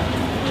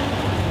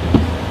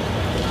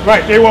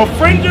 Right, they wore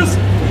fringes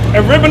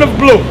and ribbon of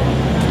blue.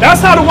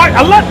 That's how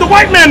the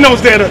white man knows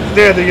they're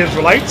the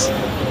Israelites.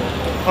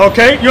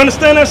 Okay, you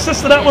understand that,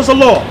 sister? That was a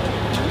law.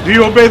 Do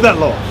you obey that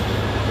law?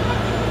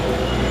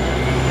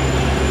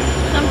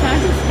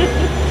 Sometimes.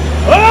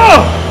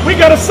 Oh, we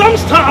got a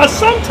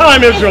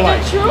sometime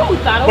Israelite. It's the truth.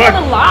 I don't But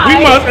want to lie. we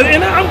must,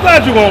 and I'm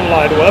glad you won't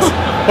lie to us.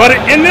 But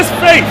in this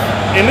faith,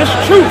 in this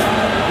truth,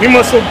 we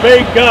must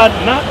obey God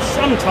not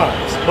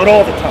sometimes, but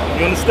all the time.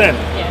 You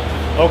understand?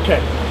 Yeah. Okay.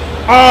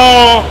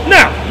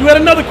 Now, you had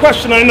another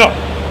question, I know.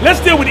 Let's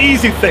deal with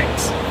easy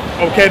things.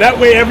 Okay, that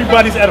way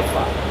everybody's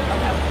edified.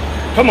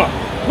 Come on.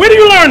 Where do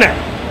you learn that?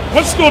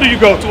 What school do you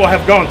go to or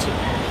have gone to?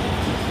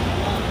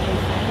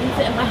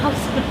 In my house.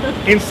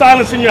 In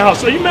silence in your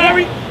house. Are you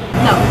married?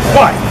 No.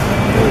 Why?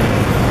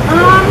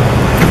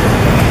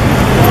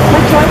 My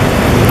choice.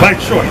 My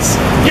choice.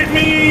 Get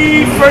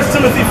me 1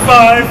 Timothy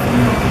 5.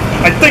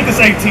 I think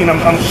it's 18. I'm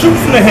shooting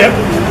from the hip.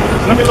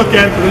 Let me look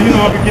at it because you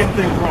know I'll be getting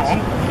things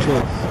wrong.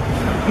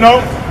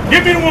 No.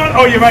 Give me the one.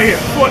 Oh, you're right here.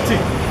 14.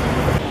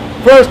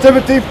 1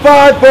 Timothy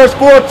 5 verse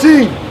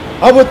 14.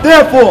 I would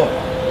therefore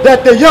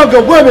that the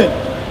younger women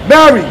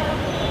marry,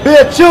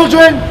 bear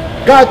children,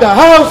 guard the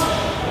house,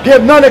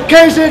 give none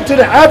occasion to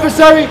the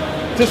adversary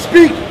to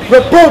speak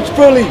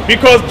reproachfully.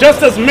 Because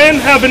just as men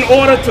have an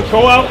order to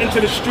go out into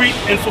the street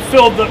and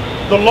fulfill the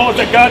laws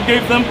that God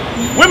gave them,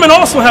 women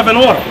also have an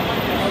order.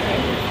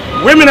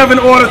 Women have an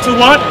order to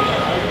what?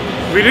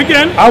 Read it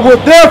again. I would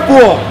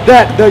therefore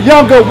that the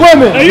younger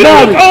women Now, you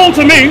don't marry. look old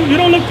to me. You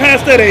don't look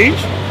past that age.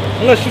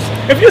 Unless you,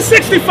 if you're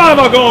 65,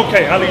 I'll go,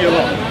 okay, I'll leave you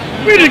alone.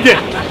 Read it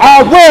again.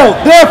 I will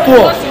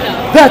therefore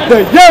that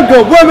the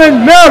younger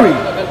women marry,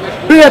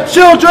 bear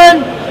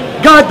children,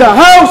 guard the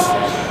house,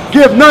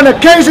 give none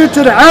occasion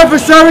to the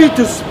adversary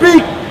to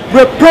speak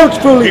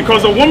reproachfully.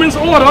 Because a woman's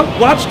order,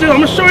 watch this,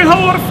 I'm going to show you her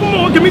order for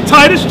more. Give me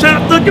Titus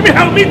chapter,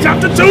 help me,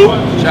 chapter 2.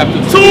 Chapter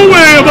 2. 2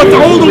 where about the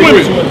older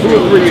women.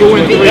 2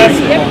 and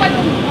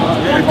 3.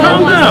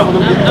 Calm down.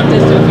 I'm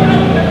just joking.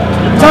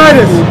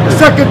 Titus, the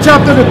 2nd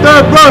chapter, the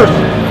 3rd verse.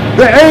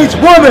 The aged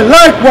woman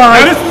Now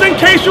likewise. this is in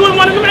case you was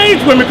one of them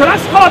age women, because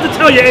that's hard to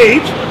tell your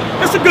age.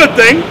 It's a good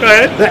thing. Go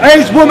ahead. The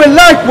aged woman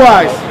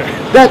likewise,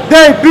 that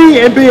they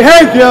be in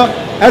behavior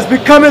as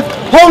becometh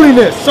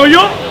holiness, So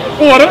your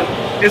order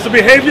is to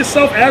behave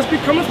yourself as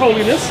becometh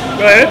holiness.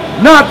 Go ahead.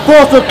 not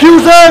false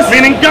accusers,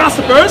 Meaning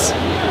gossipers,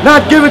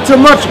 not given to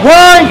much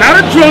wine, not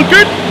a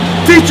drunkard.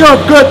 teacher of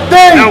good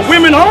things, Now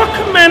women are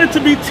commanded to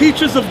be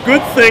teachers of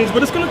good things,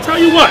 but it's going to tell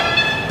you what?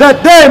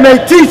 that they may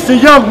teach the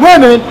young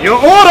women Your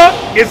order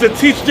is to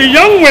teach the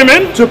young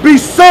women to be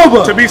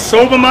sober, to be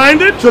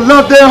sober-minded, to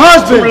love their to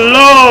husbands,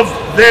 love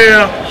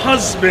their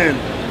husbands.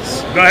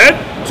 Go ahead.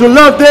 to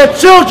love their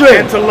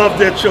children. And to love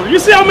their children. You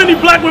see how many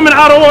black women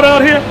out of order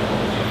out here?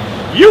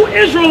 You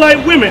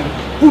Israelite women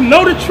who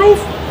know the truth,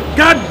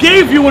 God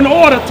gave you an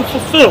order to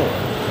fulfill.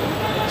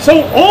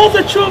 So all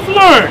that you have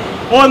learned,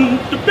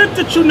 on the bit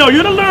that you know,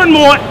 you're to learn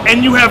more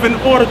and you have an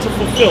order to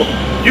fulfill.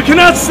 You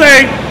cannot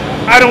say,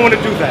 I don't want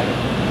to do that.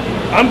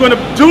 I'm going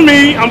to do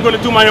me, I'm going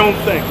to do my own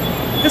thing.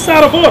 It's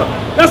out of order.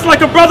 That's like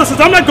a brother says,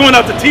 I'm not going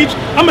out to teach,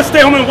 I'm going to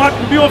stay home and watch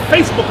and be on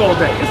Facebook all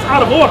day. It's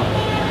out of order.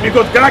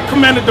 Because God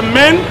commanded the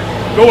men,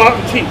 go out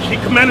and teach. He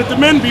commanded the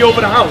men, be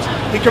over the house.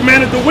 He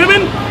commanded the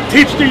women,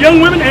 teach the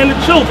young women and the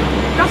children.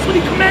 That's what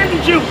he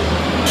commanded you.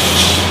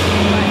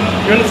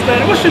 You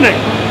understand? What's your name?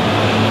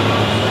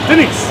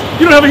 Denise.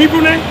 You don't have a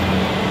Hebrew name?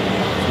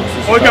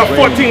 Oh, it got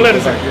 14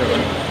 letters in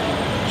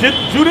it.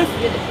 Judith?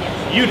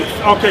 Judith.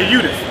 Okay,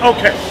 Judith.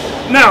 Okay.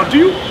 Now, do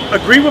you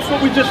agree with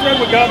what we just read,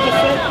 what God just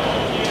said?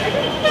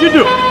 You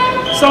do.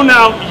 So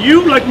now,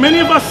 you, like many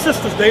of our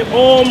sisters, they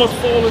all must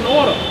fall in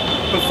order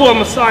before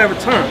Messiah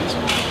returns.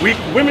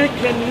 Women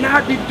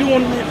cannot be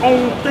doing their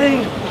own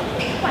thing.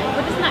 Right,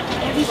 but it's not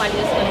everybody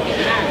that's going to get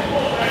married.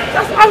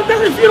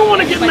 If you don't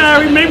want to get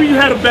married, maybe you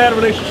had a bad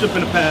relationship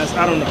in the past.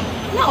 I don't know.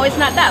 No, it's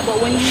not that. But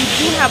when you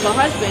do have a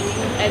husband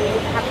and you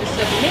have to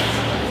submit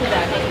to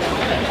that,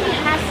 he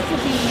has to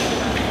be.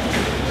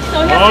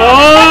 So he has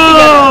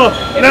to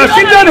have Now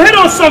she done hit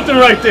on something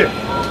right there.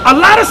 A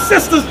lot of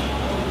sisters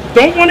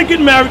don't want to get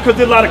married because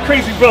there are a lot of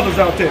crazy brothers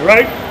out there,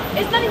 right?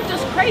 It's not even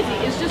just crazy.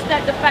 It's just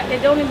that the fact that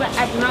they don't even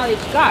acknowledge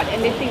God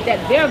and they think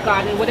that their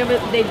God and whatever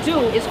they do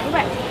is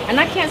correct. And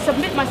I can't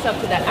submit myself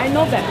to that. I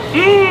know that.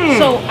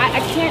 So I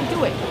can't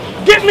do it.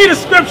 Get me the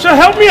scripture.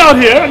 Help me out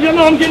here. You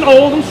know I'm getting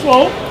old and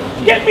slow.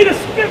 Get me the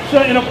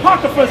scripture in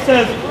Apocrypha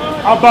says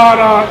about,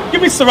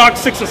 give me Sirach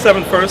 6 and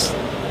 7 first.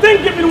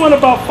 Then give me the one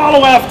about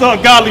follow after a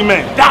godly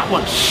man. That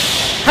one.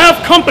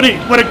 Have company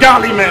with a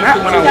godly man. That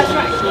one. That's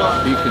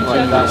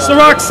right.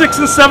 Sirach 6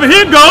 and 7.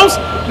 Here it goes.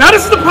 Now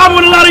this is the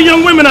problem with a lot of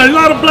young women, a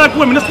lot of black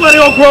women. That's why they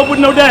all grow up with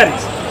no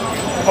daddies.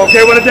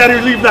 Okay, when did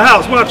daddy leave the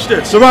house? Watch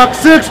this. Sirach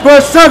 6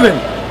 verse 7.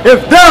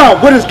 If thou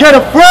wouldest get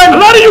a A friend,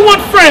 lot of you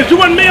want friends. You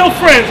want male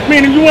friends,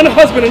 meaning you want a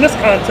husband in this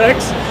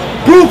context.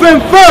 prove him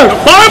first,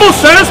 The Bible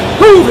says,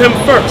 prove him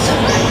first.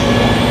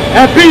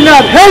 and be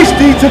not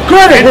hasty to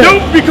credit And him.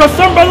 don't, because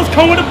some brothers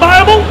come with the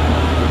Bible,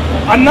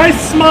 a nice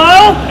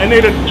smile, and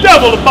they the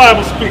devil the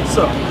Bible speaks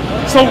of.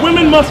 So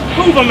women must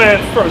prove a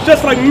man first,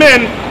 just like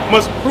men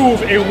must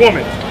prove a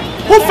woman.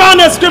 Who found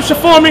that scripture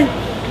for me?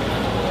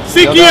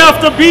 Seek ye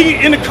after be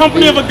in the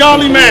company of a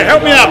godly man.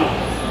 Help me out.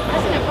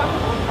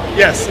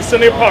 Yes, it's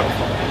in the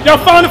Apocrypha. Y'all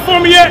found it for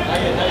me yet?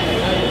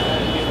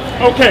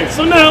 Okay,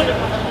 so now,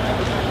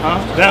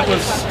 that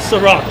was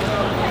Sirach.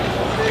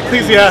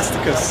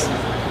 Ecclesiasticus,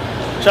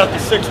 chapter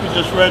 6, we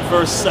just read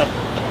verse 7.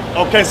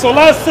 Okay, so a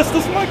lot of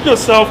sisters like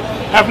yourself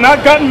have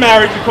not gotten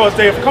married because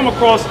they have come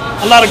across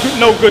a lot of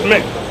no good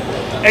men.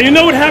 And you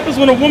know what happens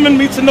when a woman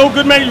meets a no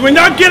good man? When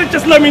y'all get it,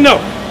 just let me know.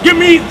 Give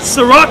me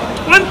Sirach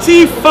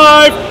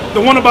 25,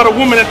 the one about a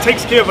woman that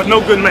takes care of a no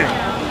good man.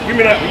 Give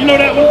me that one. You know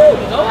that one?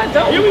 No, I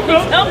don't. Here we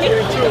go. Tell me.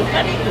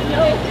 I need to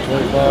know.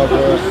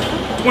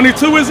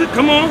 22 is it?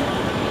 Come on.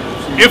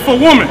 If a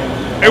woman,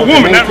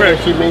 that right.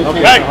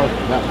 Right.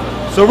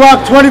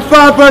 Sirach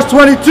 25 verse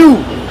 22.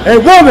 A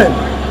woman,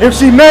 if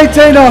she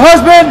maintain her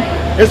husband,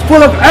 is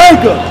full of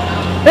anger,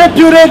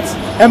 impudence,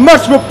 and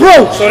much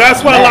reproach. So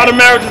that's why a lot of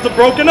marriages are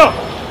broken up.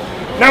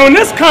 Now in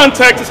this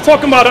context, it's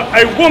talking about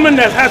a woman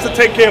that has to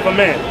take care of a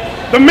man.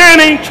 The man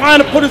ain't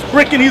trying to put his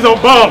brick in, he's a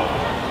bum.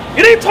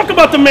 It ain't talking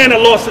about the man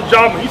that lost a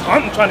job and he's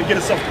hunting, trying to get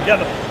himself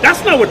together.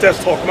 That's not what that's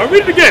talking about.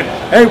 Read it again.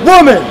 A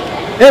woman,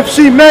 if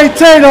she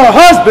maintain her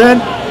husband,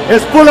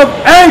 is full of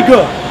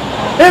anger,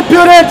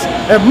 impudence,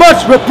 and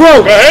much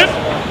reproach. Go ahead.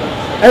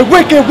 A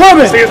wicked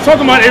woman See, it's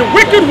talking about a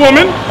wicked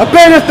woman.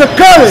 abandoneth the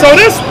courage. So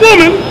this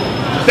woman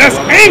that's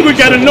angry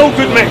got a no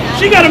good man.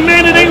 She got a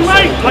man that ain't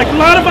right, like a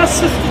lot of our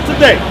sisters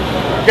today.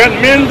 Got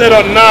men that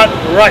are not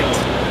right.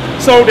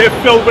 So they're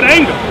filled with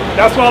anger.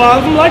 That's why a lot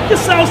of them like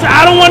yourself say,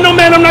 I don't want no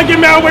man, I'm not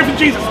getting married away from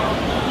Jesus.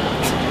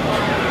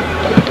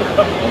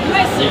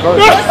 Listen.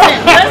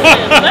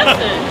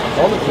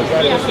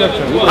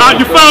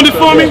 You found it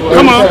for me?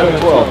 Come on.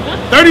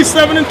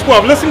 37 and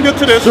 12. Listen good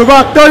to this.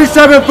 Sirach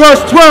 37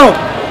 verse 12.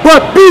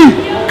 But be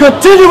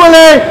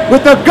continually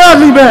with a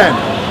godly man,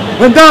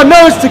 when thou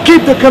knowest to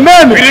keep the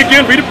commandments. Read it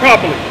again, read it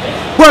properly.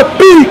 But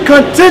be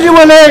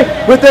continually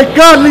with a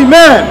godly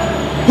man,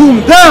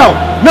 whom thou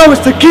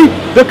knowest to keep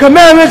the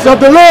commandments of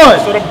the Lord.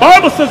 So the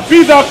Bible says,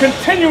 be thou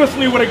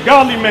continuously with a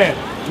godly man,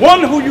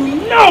 one who you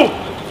know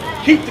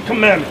keep the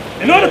commandments.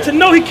 In order to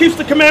know he keeps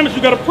the commandments,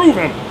 you got to prove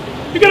him.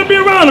 You got to be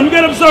around him, you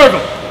got to observe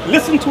him.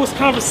 Listen to his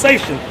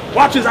conversation,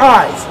 watch his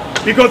eyes.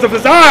 Because if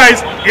his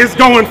eyes is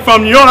going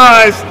from your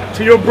eyes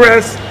to your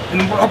breast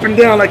and up and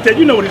down like that,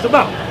 you know what he's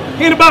about.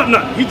 He ain't about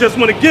nothing. He just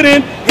want to get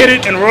in, hit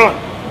it, and run.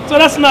 So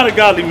that's not a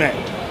godly man.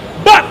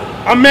 But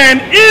a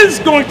man is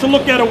going to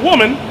look at a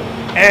woman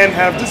and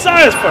have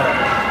desires for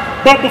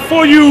her. But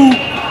before you,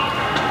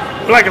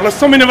 like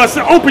so many of us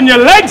say, open your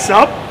legs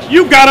up,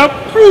 you gotta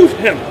prove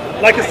him.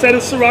 Like it said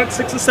in Sirach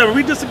 6 and 7.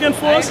 Read this again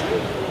for us.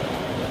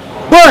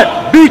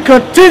 But be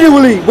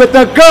continually with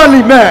a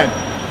godly man,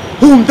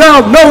 whom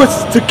thou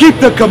knowest to keep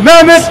the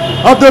commandments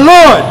of the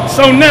Lord.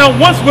 So now,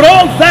 once with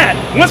all that,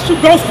 once you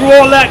go through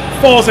all that,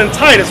 falls in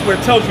Titus where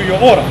it tells you your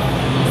order.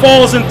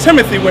 Falls in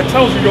Timothy where it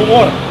tells you your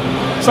order.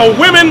 So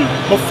women,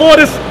 before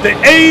the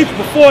age,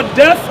 before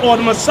death or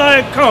the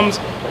Messiah comes,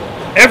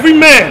 every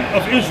man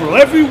of Israel,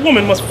 every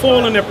woman must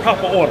fall in their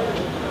proper order.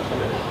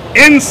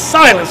 In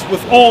silence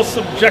with all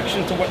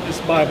subjection to what this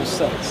Bible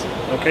says.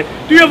 Okay?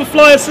 Do you have a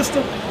flyer, sister?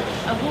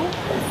 A who?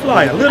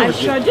 Flyer, little I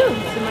sure do.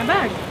 It's in my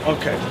bag.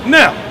 Okay.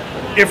 Now,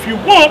 if you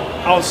want,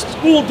 our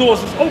school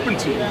doors is open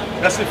to you.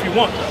 That's if you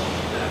want.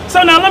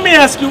 So now let me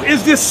ask you,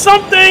 is there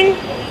something,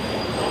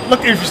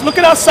 look, if you look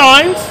at our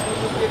signs,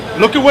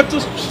 look at what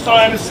the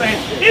sign is saying.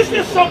 Is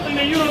there something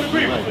that you don't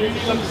agree with or you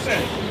need to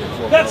understand?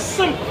 That's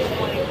simple.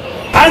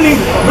 I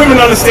need women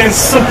to understand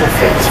simple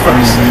things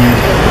first.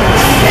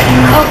 Okay.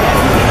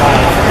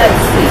 Let's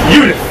see.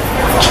 Judith.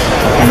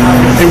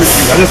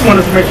 I just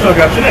wanted to make sure I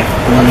got your name.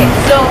 Okay,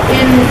 so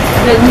in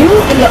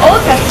the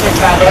Old Testament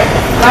rather,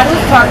 God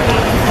was talking,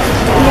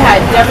 he had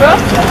Deborah,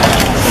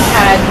 he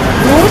had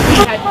Ruth,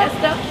 he had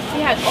Esther, he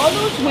had all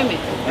those women,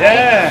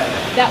 right,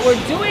 that were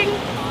doing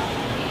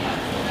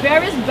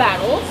various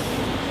battles.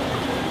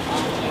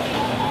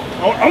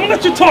 Oh, I'm gonna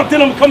let you talk,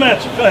 then I'm gonna come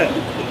at you. Go ahead.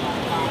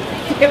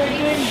 They were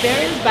doing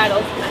various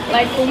battles.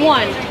 Like for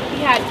one,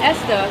 he had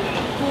Esther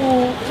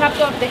who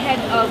chopped off the head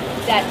of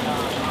that.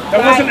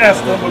 That wasn't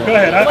Esther, but go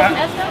ahead. It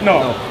wasn't Esther?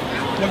 No.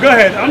 Well, go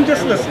ahead. I'm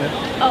just listening.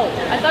 Oh,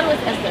 I thought it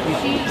was Esther.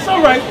 It's all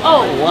right.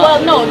 Oh,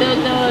 well, no,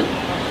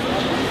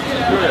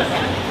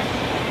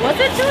 was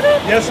it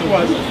Judith? Yes, it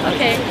was.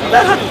 Okay.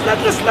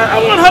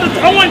 I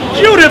want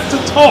Judith to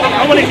talk.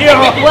 I want to hear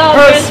her,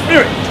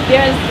 spirit.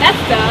 There's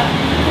Esther,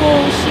 who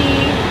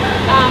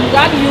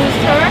God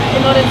used her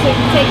in order to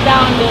take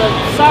down the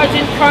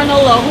sergeant, colonel,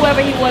 or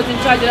whoever he was in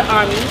charge of the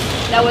army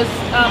that was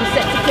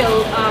set to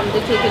kill the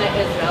children of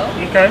Israel.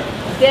 Okay.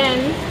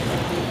 Then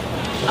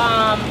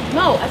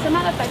No, as a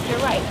matter of fact, you're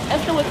right.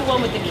 Esther was the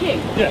one with the king.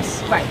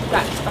 Yes. Right,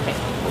 got it. Okay.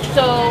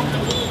 So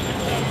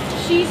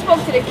she spoke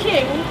to the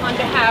king on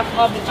behalf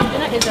of the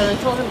children of Israel and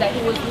told him that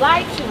he was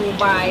lied to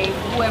by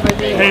whoever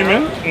they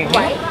were.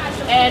 Right.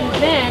 And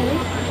then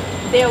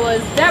there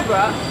was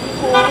Deborah,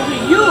 who he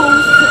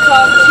used to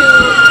talk to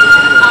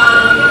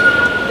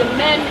the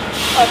men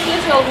of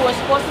Israel who were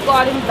supposed to go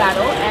out in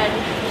battle, and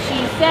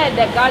she said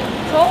that God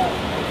told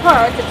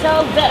her to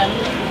tell them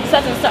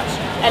such and such.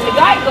 And the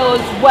guy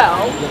goes,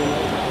 well,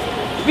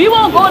 we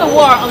won't go to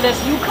war unless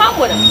you come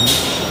with us.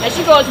 And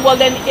she goes, well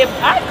then if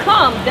I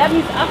come, that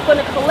means I'm going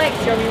to collect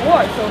your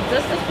reward. So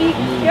just to be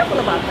careful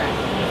about that,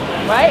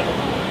 right?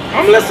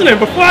 I'm listening.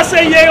 Before I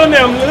say yay or nay,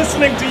 I'm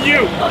listening to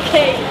you.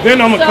 Okay.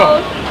 Then I'm going to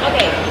come.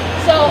 Okay,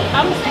 so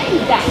I'm saying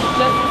that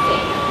just to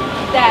say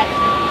that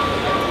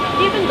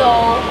even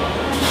though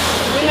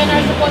women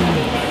are supposed to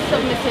be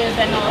submissive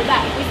and all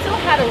that, we still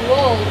had a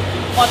role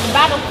on the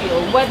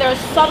battlefield, whether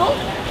subtle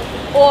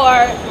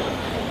or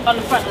on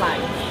the front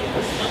line.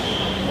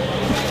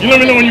 You let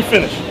me know when you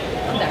finish.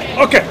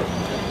 Okay.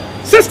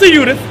 Sister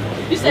Judith.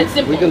 You said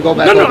simple. We can go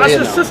back No, over I here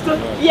said now. sister.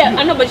 Yeah,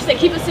 I know, but you said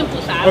keep it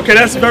simple, sir. Okay,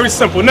 that's very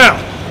simple. Now,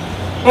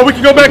 oh, we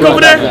can go back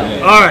over there?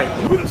 All right.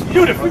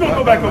 Judith, we're going to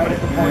go back over there.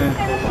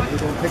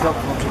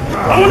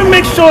 I want to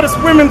make sure this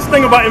women's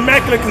thing about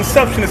Immaculate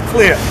Conception is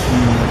clear.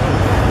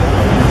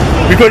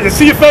 Because you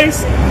see your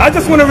face? I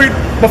just want to read,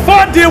 before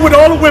I deal with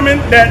all the women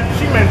that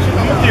she mentioned,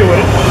 I'm going to deal with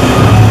it.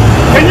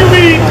 Can you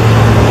read,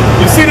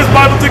 you see this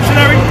Bible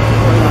dictionary?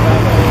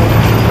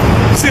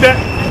 You see that?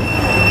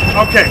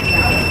 Okay.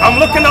 I'm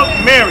looking up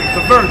Mary,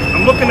 the Virgin.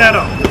 I'm looking that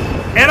up.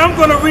 And I'm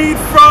going to read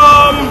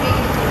from,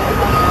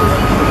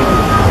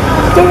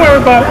 don't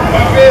worry about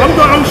it.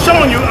 I'm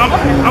showing you,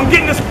 I'm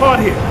getting this part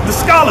here. The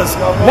scholars,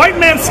 white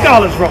man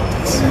scholars wrote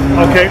this,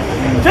 okay?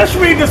 Just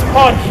read this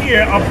part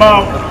here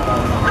about,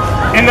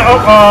 in the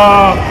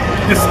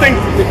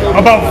distinct,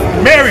 about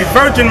Mary,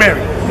 Virgin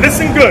Mary.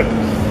 Listen good.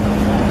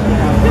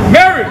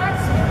 Mary,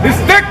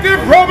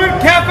 distinctive Roman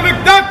Catholic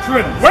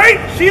doctrine.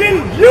 Wait,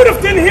 Judith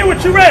didn't hear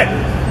what you read.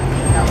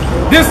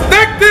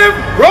 Distinctive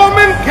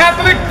Roman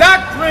Catholic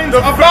doctrines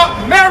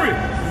about Mary.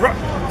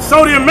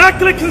 So the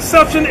Immaculate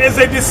Conception is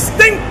a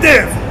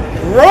distinctive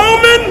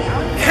Roman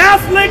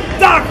Catholic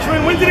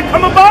doctrine. When did it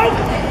come about?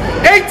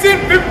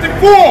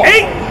 1854.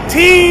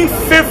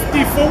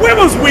 1854. Where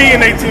was we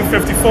in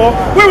 1854?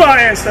 Where were our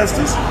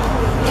ancestors?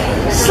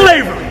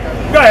 Slavery.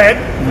 Go ahead.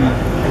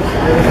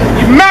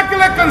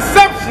 Immaculate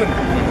Conception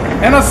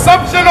and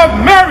Assumption of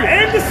Mary.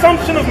 And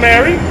Assumption of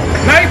Mary.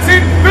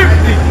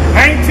 1950.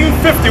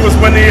 1950 was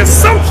when the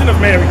Assumption of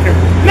Mary came.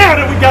 Now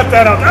that we got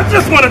that out, I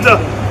just wanted to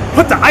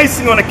put the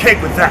icing on the cake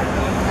with that.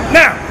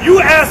 Now,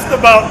 you asked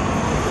about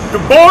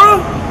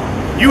Deborah,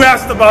 you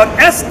asked about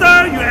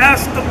Esther, you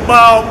asked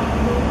about,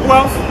 who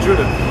else?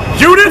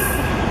 Judith.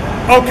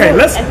 Okay,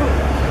 let's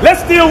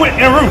deal with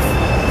Ruth.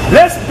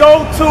 Let's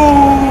go to,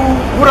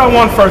 what I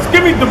want first.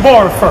 Give me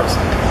Deborah first.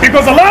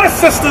 Because a lot of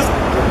sisters,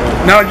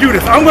 now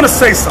Judith, I'm going to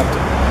say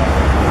something.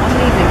 I'm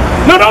leaving.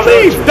 No, don't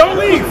leave, don't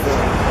leave.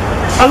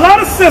 A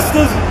lot of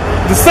sisters,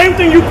 the same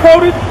thing you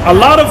quoted, a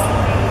lot of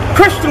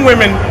Christian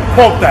women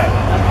quote that.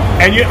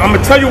 And I'm going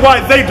to tell you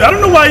why they do. I don't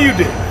know why you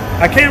did.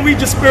 I can't read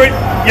your spirit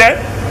yet.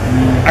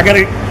 I got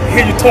to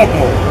hear you talk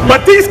more.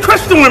 But these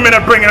Christian women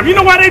are bringing it up. You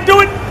know why they do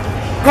it?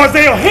 Because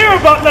they'll hear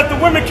about let the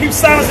women keep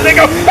silence and they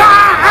go,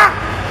 ah!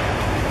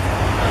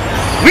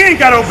 We ain't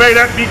got to obey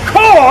that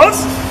because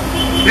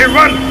they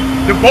run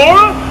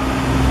Deborah,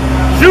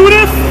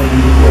 Judith,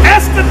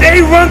 Esther,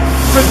 they run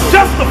to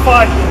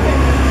justify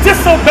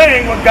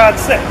disobeying what God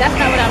said. That's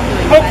not what I'm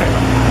doing. Okay.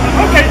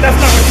 Okay, that's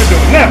not what you're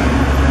doing. Now,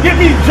 give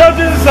me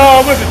Judges,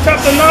 what is it,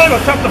 chapter 9 or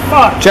chapter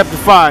 5? Chapter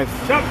 5.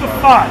 Chapter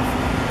 5.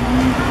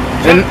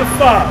 Chapter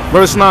 5.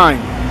 Verse 9.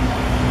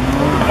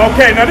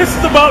 Okay, now this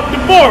is about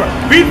Deborah.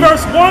 Read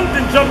verse 1,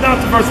 then jump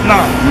down to verse 9.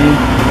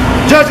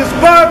 Judges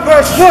 5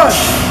 verse 1.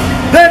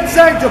 Then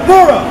sang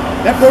Deborah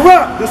and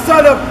Barak the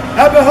son of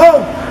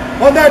Abihoam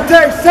on that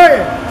day,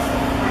 saying,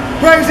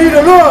 Praise ye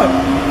the Lord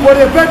for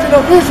the invention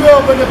of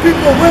Israel, when the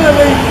people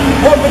willingly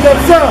open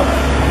themselves.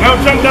 Now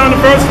jump down to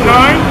verse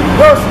 9.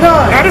 Verse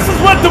 9. Now this is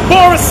what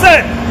Deborah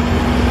said.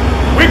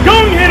 We're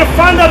going here to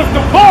find out if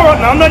Deborah,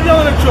 now I'm not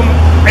yelling at you, I'm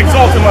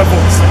exalting my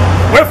voice.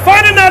 We're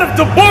finding out if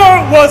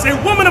Deborah was a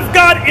woman of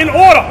God in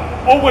order,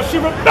 or was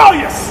she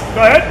rebellious?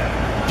 Go ahead.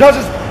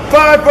 Judges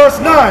 5 verse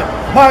 9.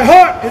 My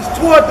heart is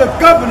toward the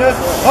governors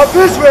of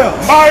Israel.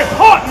 My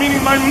heart,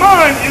 meaning my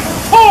mind, is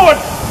toward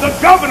the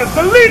governors,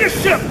 the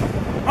leadership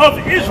of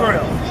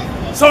Israel.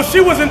 So she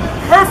was in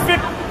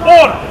perfect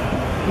order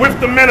with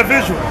the men of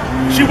Israel.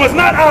 She was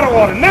not out of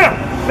order. Now,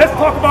 let's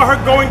talk about her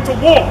going to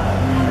war.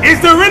 Is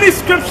there any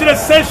scripture that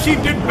says she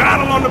did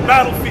battle on the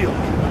battlefield?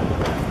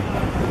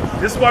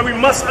 This is why we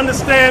must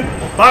understand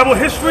Bible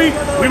history.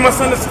 We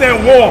must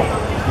understand war.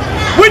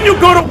 When you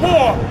go to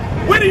war,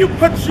 where do you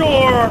put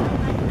your,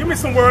 give me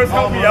some words,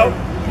 help me out.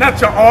 Not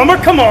your armor,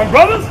 come on,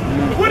 brothers.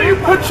 Where do you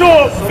put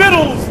your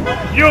fiddles,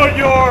 your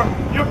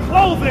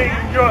clothing,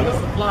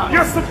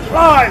 your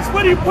supplies?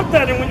 Where do you put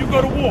that in when you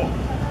go to war?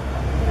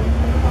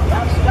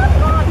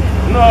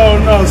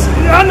 No. See,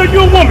 I know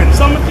you're a woman,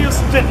 so I'm going to deal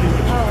gently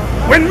with you.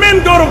 When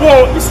men go to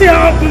war, you see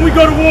how when we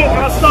go to war,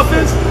 our stuff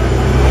is?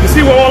 You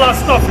see where all our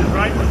stuff is,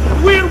 right?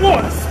 We're at war,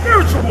 it's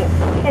spiritual war.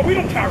 Oh, we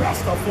don't carry our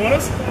stuff on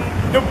us.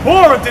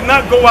 Deborah did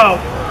not go out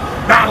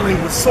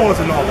battling with swords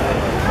and all that.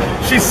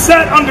 She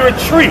sat under a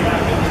tree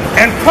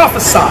and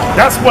prophesied.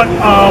 That's what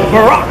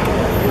Barak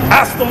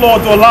asked the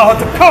Lord to allow her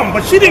to come,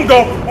 but she didn't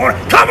go,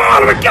 come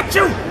on, let me get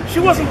you. She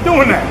wasn't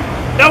doing that.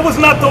 That was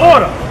not the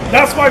order.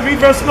 That's why read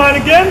verse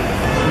 9 again.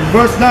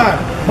 Verse 9,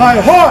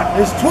 my heart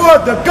is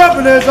toward the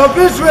governors of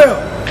Israel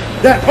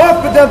that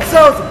offer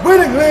themselves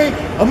willingly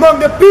among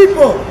the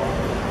people.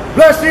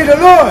 Bless ye the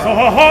Lord. So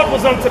her heart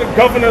was unto the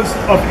governors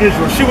of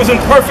Israel. She was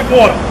in perfect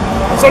order.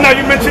 So now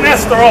you mentioned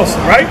Esther also,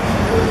 right?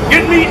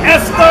 Give me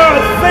Esther, I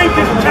think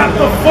it's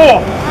chapter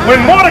 4, when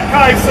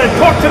Mordecai said,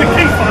 talk to the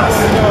king for us.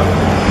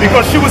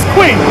 Because she was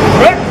queen,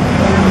 correct?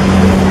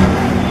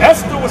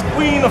 Esther was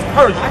queen of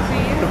Persia.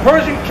 The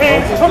Persian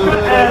king took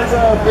her as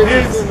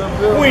his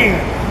queen.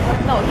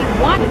 No, he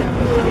wanted her.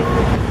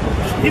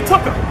 He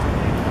took her.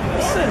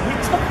 Listen, he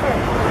took her.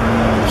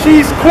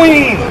 She's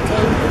queen.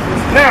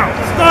 Now,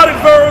 start at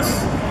verse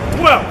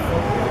 12.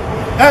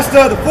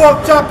 Esther, the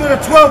 4th chapter, the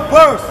 12th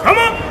verse. Come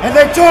on. And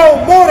they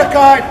told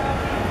Mordecai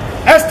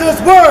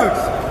Esther's words.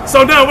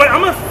 So now, wait,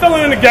 I'm going to fill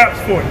in the gaps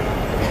for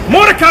you.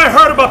 Mordecai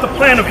heard about the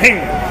plan of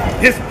Haman.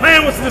 His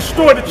plan was to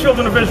destroy the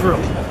children of Israel.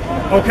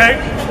 Okay?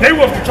 They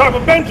were of the tribe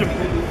of Benjamin.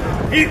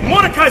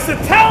 Mordecai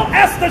said, tell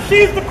Esther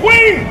she's the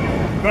queen.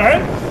 Go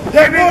ahead.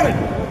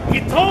 He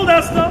told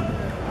Esther,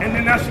 and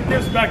then now she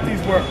gives back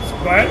these words.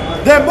 Go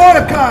ahead. Then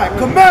Mordecai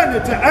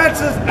commanded to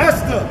answer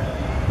Esther,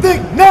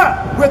 think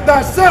not with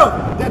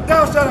thyself that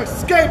thou shalt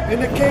escape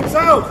in the king's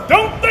house.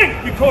 Don't think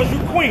because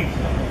you're queen,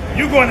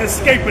 you're going to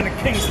escape in the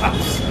king's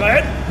house. Go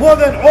ahead. More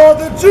than all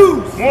the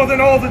Jews. More than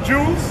all the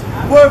Jews.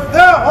 For if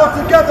thou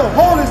altogether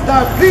holdest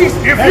thy peace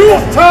if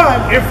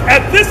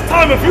at this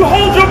time, if you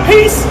hold your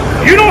peace,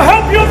 you don't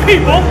help your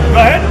people. Go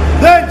ahead.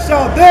 Then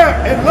shall their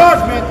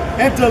enlargement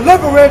and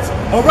deliverance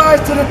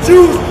arise to the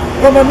Jews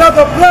from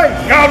another place.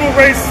 God will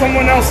raise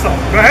someone else up.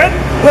 Go ahead.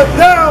 But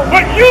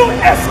you,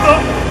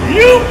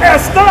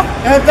 Esther,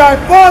 and thy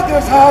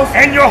father's house,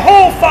 and your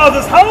whole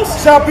father's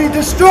house shall be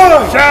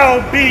destroyed.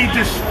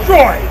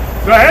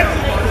 Go ahead.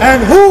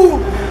 And who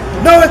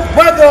knoweth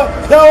whether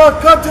thou art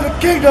come to the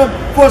kingdom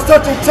for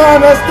such a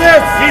time as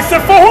this? He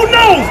said, for who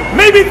knows?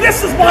 Maybe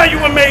this is why you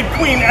were made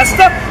Queen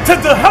Esther,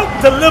 to help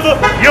deliver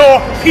your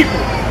people.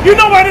 You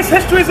know why this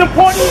history is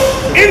important?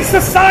 In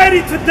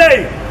society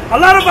today, a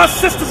lot of our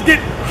sisters get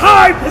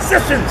high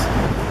positions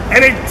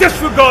and they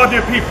disregard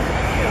their people.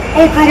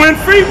 Oprah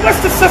Winfrey, what's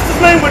the sister's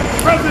name with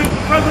President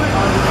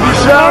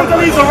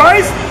Condoleezza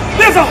Rice?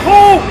 There's a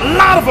whole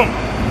lot of them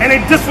and they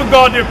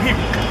disregard their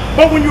people.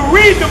 But when you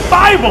read the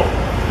Bible,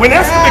 when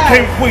Esther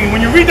became queen,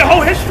 when you read the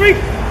whole history,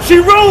 she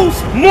rose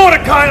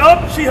Mordecai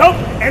up, she helped,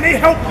 and they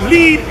helped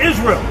lead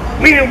Israel.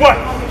 Meaning what?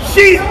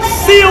 She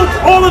sealed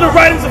all of the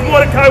writings of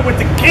Mordecai with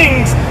the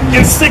king's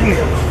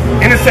insignia.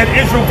 And it said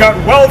Israel got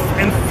wealth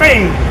and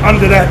fame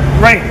under that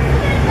reign.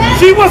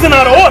 She wasn't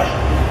out of order.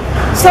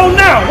 So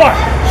now what?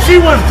 She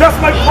was just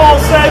like Paul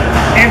said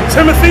in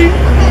Timothy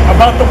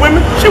about the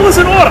women. She was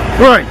in order.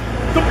 Right.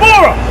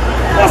 Deborah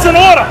was in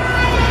order.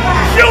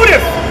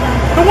 Judith,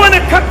 the one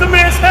that cut the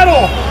man's head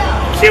off,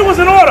 she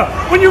was in order.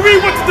 When you read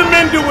what did the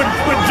men do with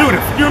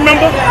Judith, you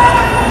remember?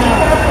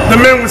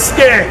 The men were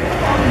scared.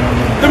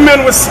 The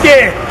men were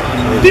scared.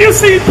 Do you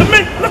see the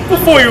men? Look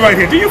before you right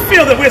here. Do you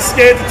feel that we're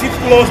scared to teach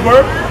the Lord's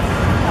word?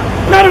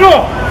 Not at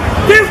all.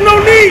 There's no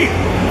need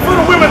for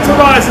the women to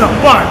rise up.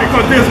 Why?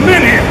 Because there's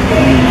men here.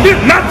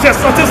 There's not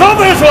just us. There's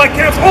other Israelite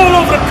camps all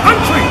over the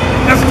country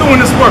that's doing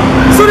this work.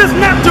 So there's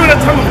not during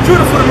the time of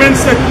Judith where the men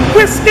said,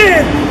 we're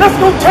scared. Let's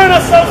go turn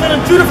ourselves in.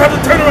 And Judith had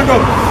to turn around and go,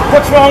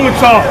 what's wrong with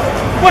y'all?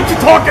 What you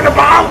talking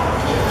about?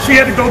 She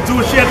had to go do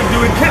what she had to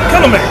do and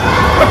kill a man.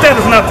 But that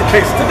is not the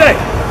case today.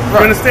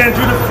 You understand,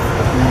 Judith?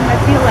 I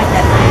feel like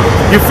that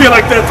today. You feel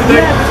like that today?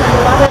 Yeah,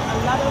 because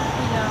a lot of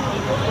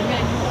the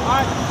men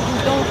who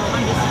don't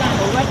understand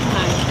or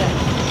recognize that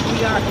we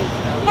are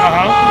Israel.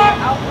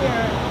 They're out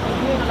there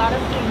doing a lot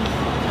of things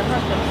to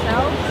hurt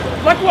themselves.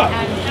 Like what?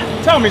 And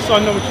tell me so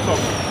I know what you're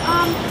talking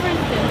about. For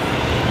instance,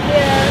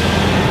 they're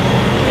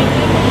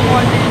drinking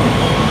more than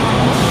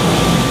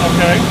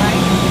okay.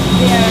 Right?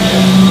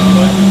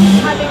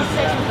 They're having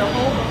sex with a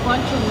whole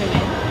bunch of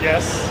women.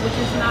 Yes. Which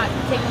is not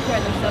taking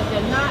care of themselves.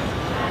 They're not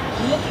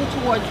looking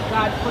towards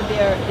God for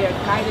their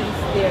guidance,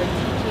 their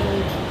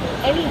teaching,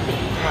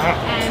 anything.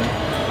 And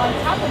on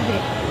top of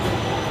it,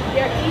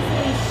 they're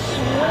easily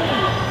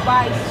swayed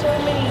by so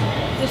many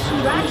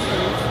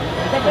distractions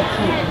that they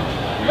can't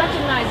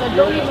recognize or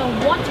don't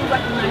even want to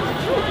recognize the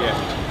truth.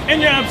 Yeah.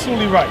 And you're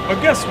absolutely right.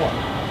 But guess what?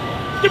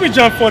 Give me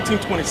John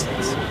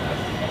 14:26.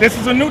 This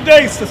is a new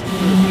day, sister. This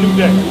is a new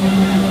day.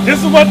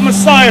 This is what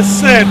Messiah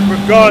said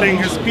regarding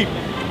his people.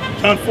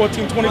 John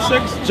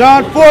 14:26.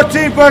 John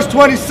 14, verse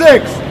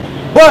 26.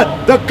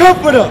 But the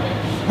Comforter,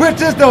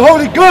 which is the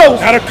Holy Ghost.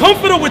 Now the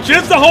Comforter, which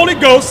is the Holy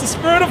Ghost, the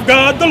Spirit of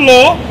God, the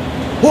law.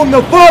 Whom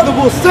the Father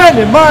will send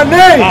in my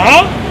name.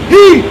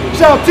 he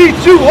shall teach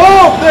you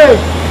all things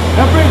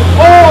and bring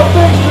all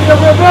things to your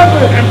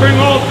remembrance. And bring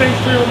all things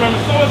to your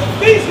remembrance. So as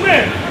these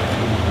men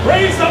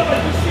raise up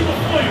like you see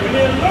before you, and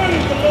they're learning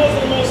the laws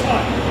of the Most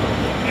High,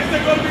 is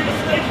there going to be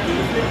mistakes?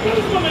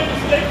 There's going to be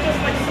mistakes just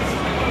like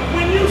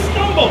when you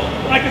stumble,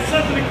 like it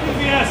says in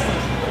Ecclesiastes,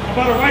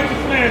 about a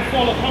righteous man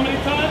falleth how many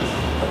times?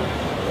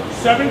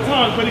 7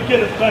 times, but he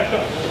gets back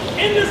up.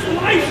 In this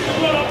life,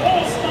 we're going to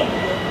all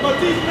stumble. But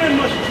these men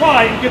must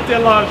try and get their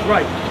lives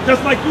right.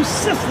 Just like you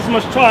sisters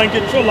must try and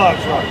get your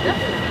lives right.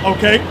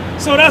 Okay?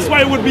 So that's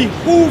why it would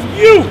behoove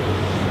you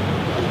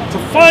to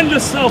find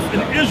yourself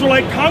an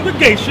Israelite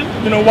congregation.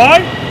 You know why?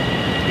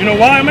 You know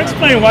why? I'm going to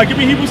explain why. Give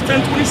me Hebrews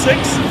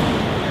 10:26.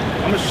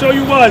 I'm going to show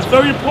you why. It's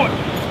very important.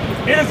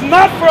 It is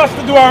not for us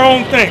to do our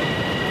own thing.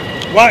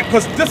 Why?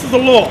 Because this is the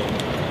law.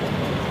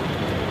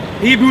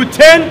 Hebrews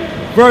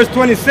 10, verse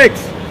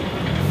 26.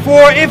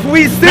 For if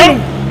we sin...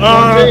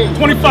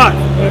 25.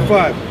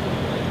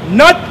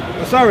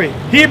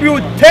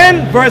 Hebrews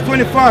 10, verse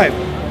 25.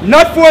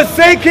 Not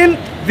forsaking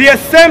the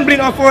assembling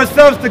of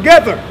ourselves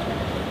together,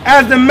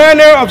 as the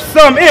manner of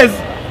some is,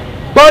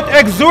 but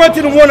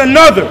exhorting one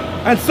another,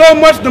 and so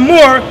much the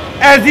more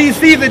as ye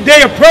see the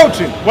day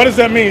approaching. What does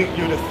that mean,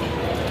 Judith?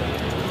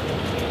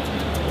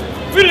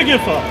 Read it again,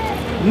 Father.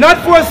 Not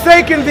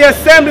forsaking the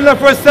assembling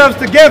of ourselves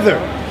together,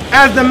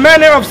 as the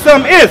manner of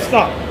some is.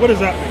 Stop. What does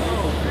that mean?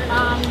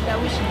 That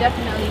we should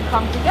definitely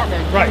come together.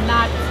 Right.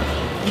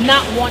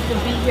 Not want to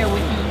be here with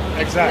you.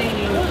 Exactly.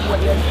 Explaining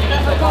what you're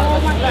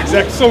saying.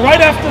 Exactly. So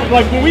right after,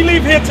 like when we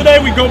leave here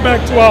today, we go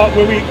back to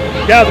where we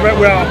gather at,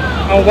 where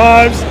our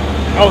wives,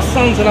 our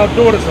sons, and our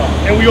daughters are,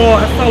 and we all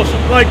have fellowship.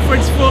 Like for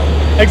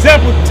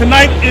example,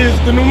 tonight is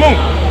the new moon,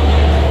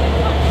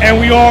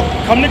 and we all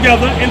come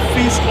together and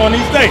feast on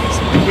these days,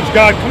 which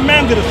God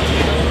commanded us to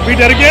do. Read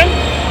that again.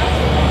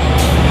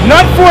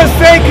 Not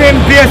forsaking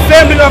the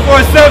assembling of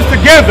ourselves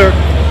together,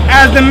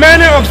 as the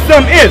manner of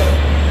some is,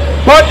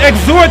 but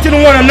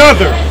exhorting one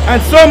another,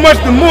 and so much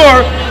the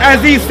more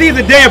as ye see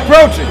the day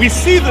approaching. We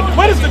see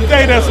what is the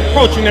day that's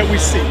approaching that we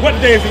see? What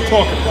day is he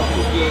talking about?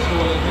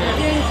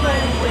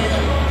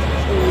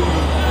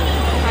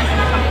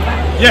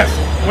 Yes,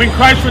 when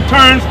Christ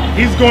returns,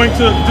 he's going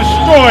to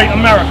destroy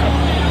America.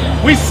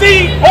 We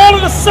see all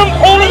of the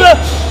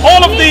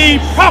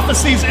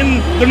prophecies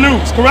in the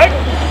news, correct?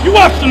 You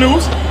watch the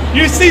news.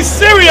 You see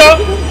Syria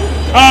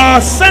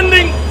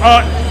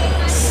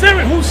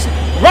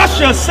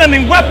Russia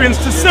sending weapons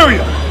to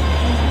Syria.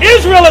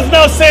 Israel is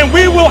now saying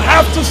we will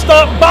have to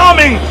start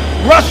bombing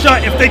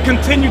Russia if they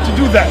continue to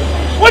do that.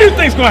 What do you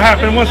think is going to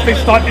happen once they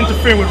start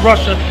interfering with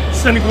Russia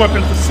sending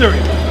weapons to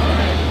Syria?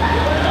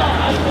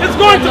 It's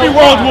going to be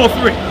World War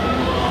III.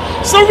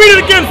 So read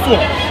it again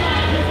for us.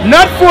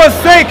 Not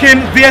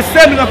forsaking the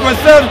assembling of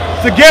ourselves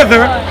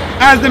together,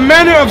 as the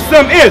manner of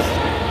some is,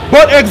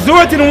 but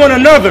exhorting one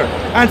another,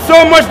 and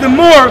so much the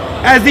more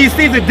as ye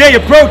see the day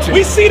approaching.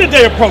 We see the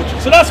day approaching,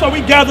 so that's why we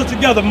gather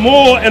together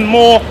more and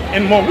more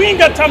and more. We ain't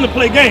got time to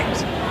play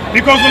games,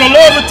 because when the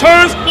Lord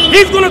returns,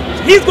 he's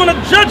gonna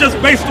judge us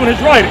based on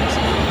his writings.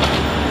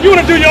 You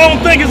want to do your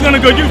own thing, he's gonna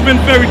go, you've been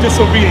very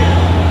disobedient.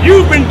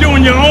 You've been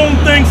doing your own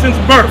thing since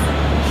birth.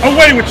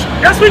 Away with you.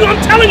 That's what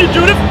I'm telling you,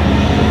 Judith,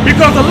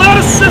 because a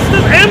lot of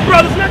sisters and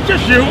brothers, not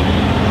just you,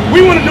 we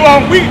want to do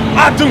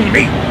I do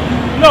me.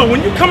 No,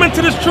 when you come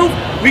into this truth,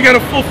 we got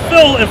to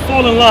fulfill and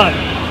fall in line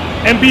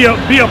and be a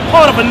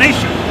part of a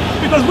nation,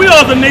 because we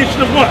are the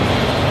nation of what?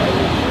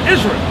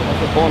 Israel.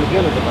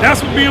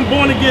 That's what being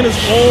born again is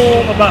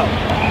all about.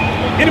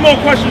 Any more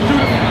questions,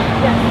 Judith?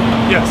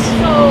 Yes.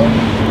 So,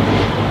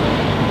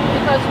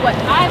 because what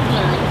I've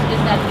learned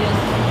is that there's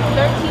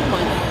 13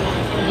 months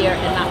in a year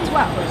and not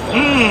 12.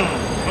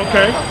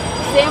 Okay.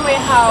 Same way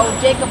how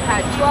Jacob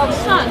had 12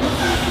 sons,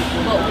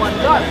 but 1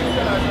 daughter.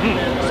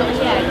 So he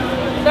had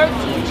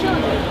 13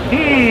 children.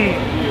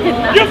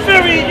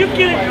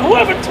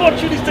 Whoever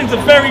taught you these things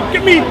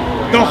give me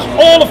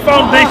all the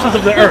foundations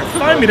of the earth.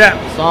 Find me that.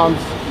 Psalms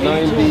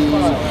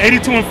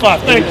 82 and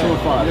 5. Thank you.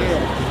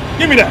 Yeah.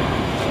 Give me that.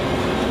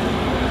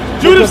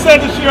 Judith said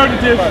that she already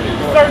did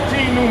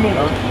 13 new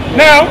moons.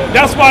 Now,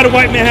 that's why the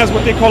white man has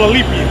what they call a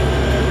leap year.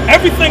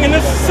 Everything in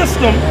this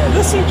system,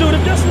 listen,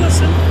 Judith, just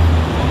listen.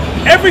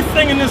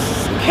 Everything in this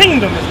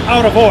kingdom is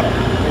out of order.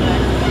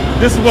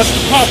 This is what the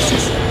prophecy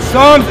says.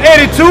 Psalms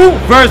 82,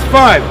 verse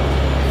 5.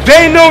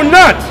 They know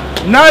not,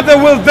 neither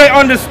will they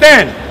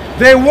understand.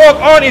 They walk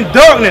on in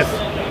darkness.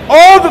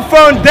 All the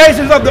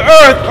foundations of the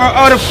earth are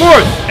out of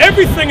course.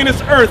 Everything in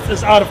this earth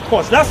is out of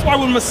course. That's why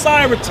when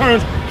Messiah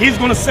returns, he's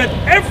going to set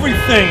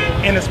everything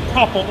in its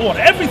proper order.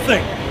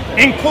 Everything,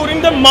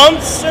 including the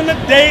months and the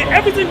day,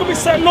 everything will be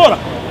set in order.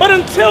 But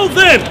until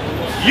then,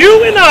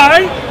 you and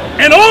I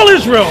and all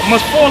Israel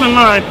must fall in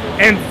line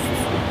and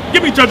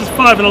give me Judges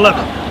 5 and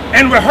 11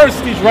 and rehearse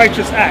these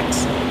righteous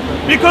acts.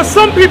 Because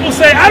some people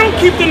say, I don't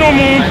keep the new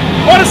moon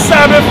or the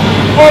Sabbath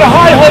or the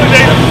high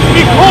holiday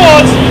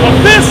because of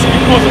this,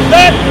 because of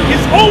that.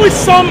 There's always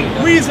some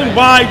reason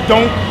why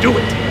don't do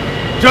it.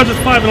 Judges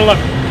 5 and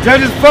 11.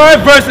 Judges 5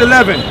 verse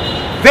 11.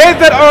 They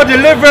that are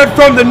delivered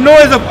from the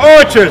noise of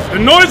archers. The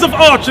noise of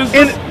archers.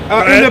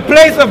 in the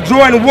place of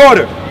drawing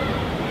water.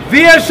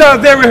 There shall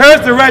they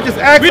rehearse the righteous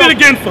acts. Read it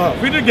again, Father.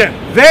 Read it again.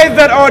 They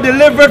that are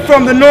delivered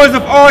from the noise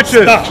of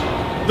archers. Stop.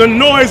 The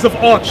noise of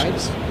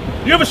archers.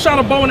 You ever shot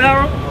a bow and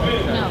arrow?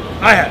 No.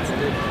 I have.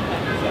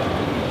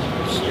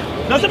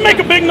 Does it make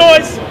a big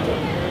noise?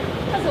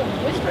 That's a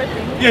whisper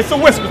thing. Yeah, it's a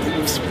whisper.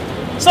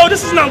 So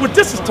this is not what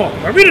this is talking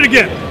about. Read it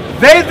again.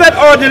 They that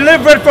are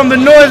delivered from the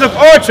noise of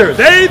archers.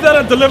 They that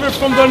are delivered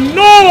from the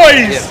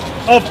noise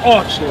of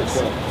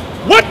archers.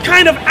 What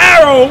kind of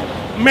arrow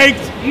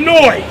makes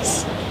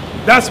noise?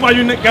 That's why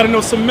you got to know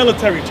some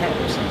military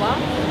terms. What?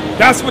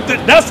 That's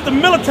the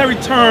military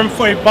term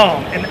for a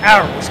bomb, an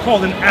arrow. It's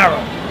called an arrow.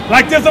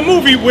 Like there's a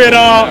movie with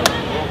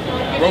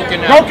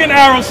Broken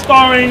Arrow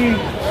starring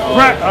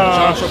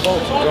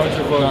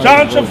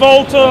John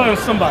Travolta and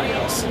somebody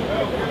else.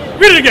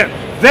 Read it again.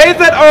 They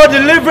that are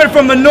delivered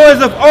from the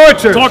noise of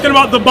archers. Talking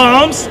about the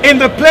bombs. In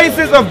the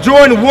places of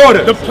drawing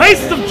water. The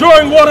places of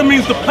drawing water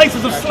means the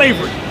places of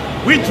slavery.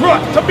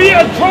 To be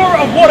a drawer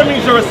of water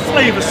means you're a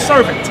slave, a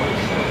servant.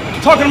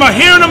 Talking about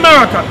here in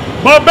America,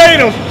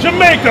 Barbados,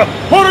 Jamaica,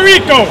 Puerto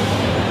Rico,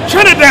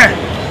 Trinidad,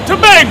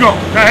 Tobago.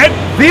 Go ahead.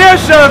 There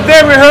shall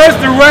they rehearse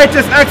the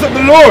righteous acts of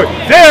the Lord.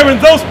 There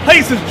in those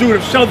places,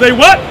 Judith, shall they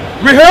what?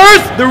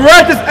 Rehearse the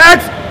righteous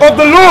acts of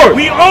the Lord.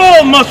 We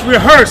all must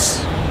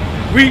rehearse.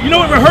 You know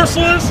what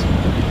rehearsal is?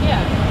 Yeah,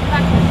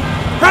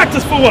 practice.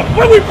 Practice for what?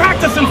 What are we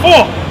practicing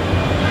for?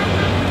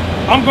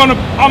 I'm gonna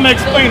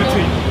explain it to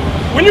you.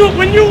 When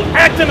you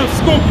act in a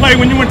school play,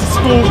 when you went to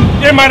school,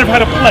 they might have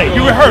had a play.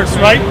 You rehearse,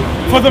 right?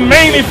 For the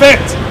main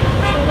event.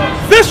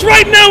 This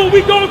right now, when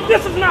we go,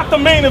 this is not the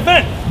main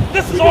event.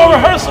 This is all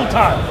rehearsal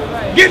time.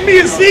 Get me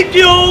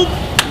Ezekiel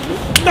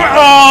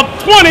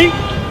 20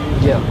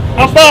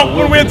 about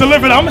when we're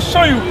delivered. I'm gonna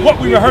show you what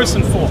we're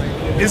rehearsing for.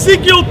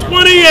 Ezekiel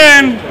 20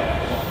 and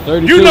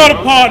 32. You know the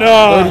part.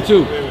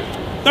 32.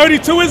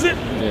 32 is it?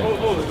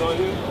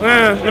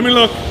 Yeah. Let me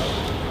look.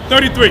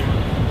 33.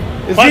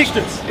 Watch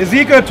this.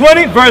 Ezekiel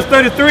 20, verse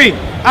 33.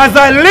 As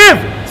I live,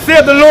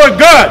 saith the Lord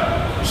God,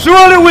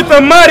 surely with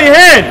a mighty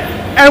hand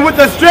and with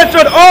a stretched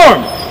out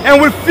arm and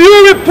with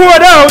fury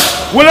poured out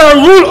will I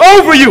rule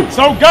over you.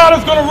 So God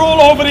is going to rule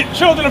over the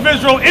children of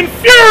Israel in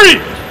fury.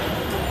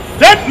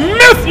 That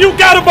myth you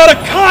got about a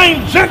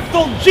kind,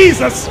 gentle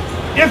Jesus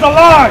is a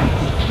lie.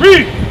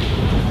 Read.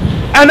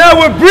 And I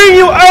will bring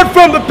you out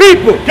from the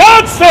people.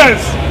 God says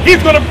he's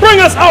going to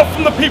bring us out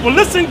from the people.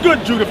 Listen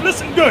good, Judith.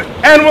 Listen good.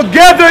 And will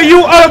gather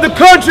you out of the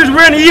countries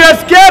wherein he has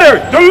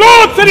scattered. The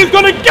Lord said he's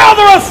going to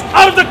gather us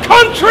out of the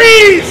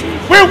countries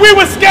where we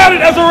were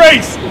scattered as a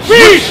race.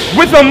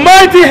 With a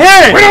mighty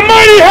hand. With a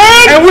mighty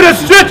hand. And with a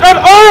stretched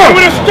out arm. And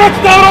with a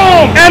stretched out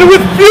arm. And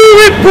with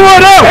fury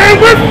poured out. And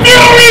with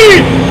fury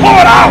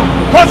poured out.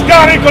 Because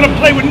God ain't going to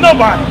play with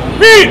nobody.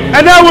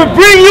 And I will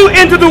bring you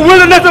into the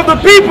wilderness of the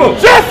people.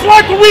 Just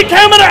like when we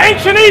came into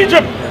ancient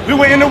Egypt. We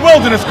were in the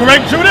wilderness,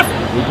 correct, Judith?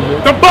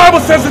 The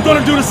Bible says he's going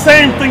to do the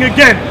same thing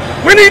again.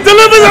 When he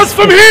delivers us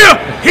from here,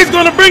 he's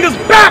going to bring us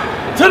back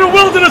to the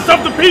wilderness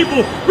of the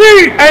people.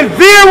 And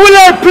there will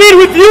I plead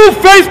with you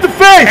face to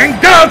face.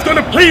 And God's going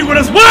to plead with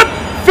us what?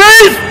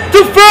 Face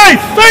to face.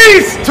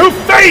 Face to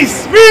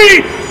face.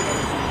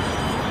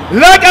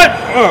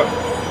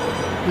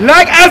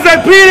 Like as I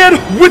pleaded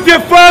with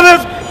your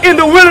fathers in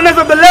the wilderness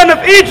of the land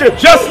of Egypt.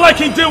 Just like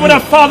he did with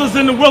our fathers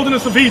in the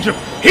wilderness of Egypt.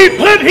 He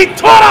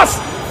taught us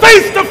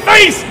face to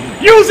face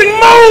using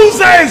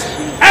Moses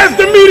as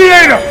the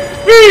mediator.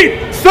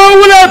 So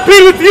will I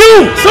plead with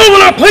you. So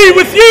will I plead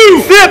with you.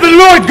 Saith the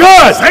Lord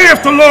God.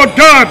 Saith the Lord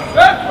God.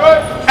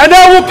 And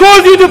I will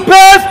cause you to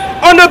pass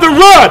under the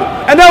rod.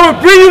 And I will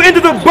bring you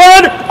into the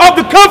bond of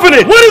the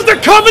covenant. What is the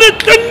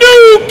covenant? The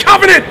new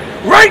covenant.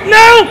 Right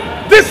now,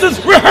 this is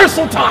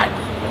rehearsal time.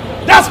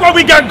 That's why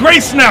we got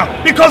grace now,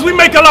 because we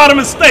make a lot of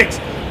mistakes.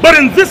 But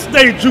in this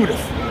day, Judith,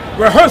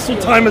 rehearsal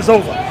time is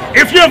over.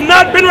 If you have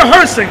not been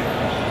rehearsing,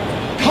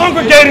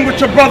 congregating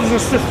with your brothers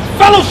and sisters,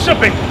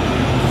 fellowshipping,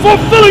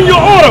 fulfilling your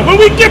order, when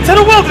we get to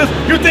the wilderness,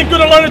 you think you're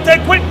going to learn it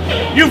that quick?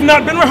 You've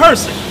not been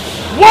rehearsing.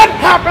 What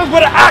happens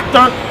with an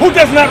actor who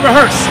does not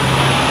rehearse?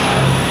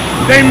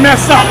 They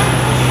mess up.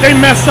 They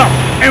mess up.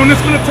 And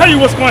it's going to tell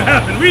you what's going to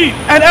happen. Read.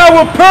 And I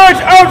will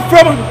purge out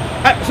from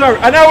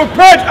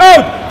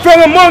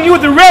among you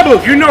the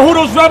rebels. You know who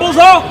those rebels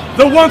are?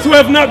 The ones who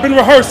have not been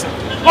rehearsing.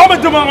 I'm going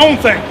to do my own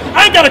thing.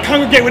 I ain't got to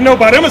congregate with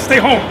nobody. I'm going to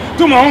stay home,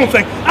 do my own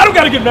thing. I don't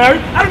got to get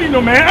married. I don't need no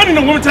man. I don't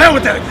need no woman to hell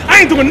with that.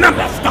 I ain't doing none of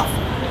that stuff.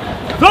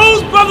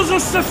 Those brothers and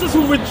sisters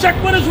who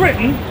reject what is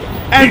written,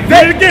 and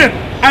then again.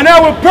 And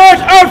I will purge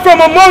out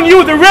from among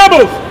you the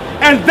rebels,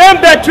 and them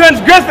that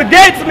transgress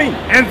against me.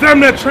 And them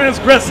that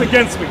transgress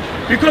against me.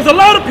 Because a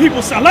lot of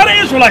people, a lot of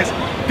Israelites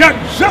got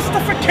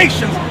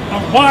justifications of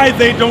why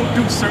they don't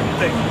do certain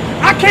things.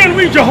 I can't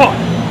read your heart.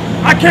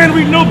 I can't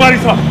read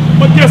nobody's heart.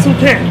 But guess who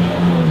can?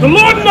 The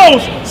Lord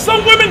knows.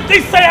 Some women,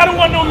 they say, I don't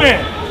want no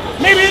man.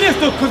 Maybe it is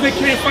though because they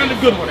can't find a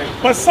good one.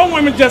 But some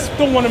women just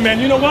don't want a man.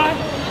 You know why?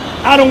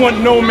 I don't want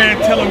no man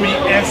telling me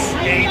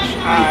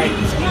S-H-I-T.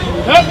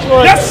 That's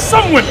right. That's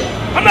some women.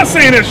 I'm not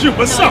saying that's you,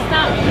 but No, some. it's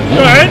not.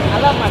 All right? I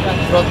love my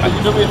brother. Could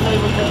you do me a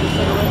favor?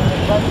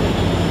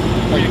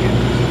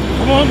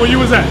 Come on, where you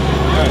was at?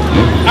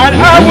 And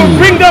I will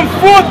bring them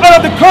forth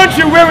out of the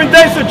country wherein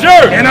they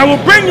sojourn. And I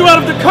will bring you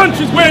out of the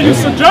countries where you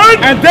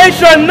sojourn. And they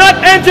shall not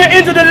enter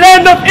into the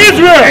land of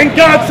Israel. And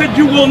God said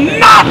you will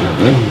not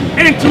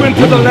enter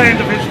into the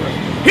land of Israel.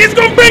 He's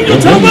going to bring you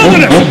to the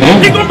wilderness.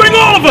 He's going to bring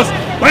all of us.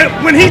 But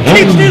when he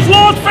teaches these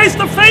laws face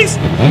to face,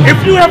 if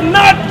you have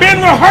not been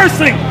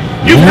rehearsing,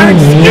 you've had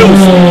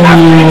excuse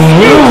after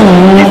excuse.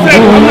 He said,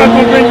 I'm not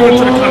going to bring you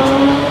into the country.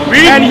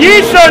 Read. And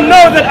ye shall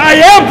know that I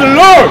am the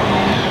Lord.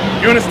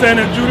 You understand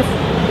that, Judith?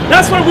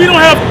 That's why we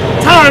don't have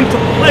time to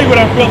play with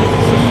our brothers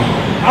and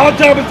sisters. Our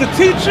job is to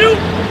teach you,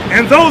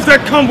 and those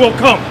that come will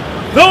come.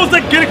 Those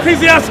that get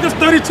Ecclesiasticus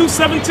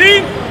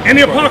 32:17 and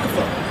the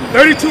Apocrypha.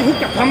 32,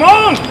 come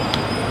on!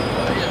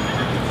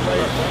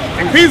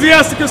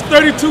 Ecclesiasticus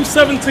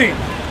 32:17.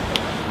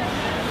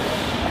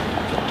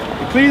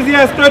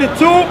 Ecclesiastes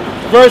 32,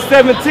 verse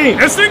 17.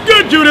 Listen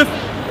good, Judith.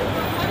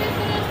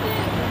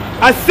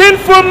 A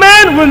sinful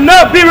man will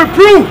not be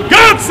reproved.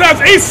 God says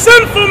a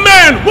sinful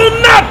man will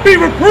not be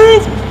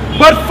reproved,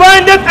 but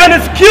findeth an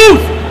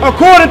excuse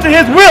according to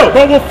his will.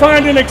 But will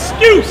find an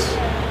excuse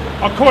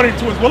according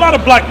to his will. A lot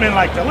of black men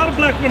like that. A lot of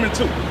black women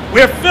too.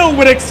 We're filled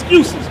with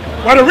excuses.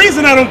 Well, the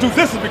reason I don't do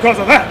this is because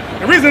of that.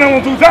 The reason I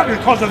won't do that is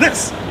because of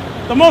this.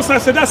 The most I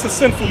said, that's a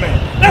sinful man.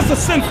 That's a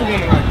sinful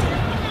woman right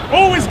there.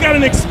 Always got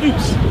an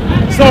excuse.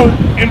 So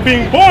in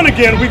being born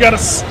again, we got to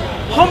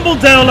humble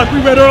down like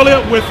we read earlier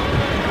with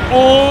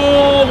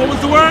what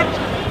was the word?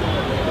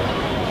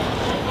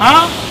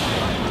 Huh?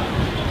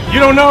 You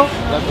don't know?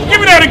 Give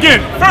me that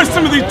again. 1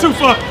 Timothy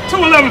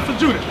 2:11 for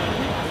Judith.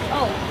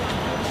 Oh.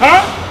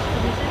 Huh?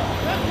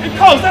 It's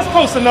close. That's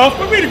close enough.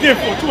 But read again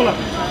for 2:11.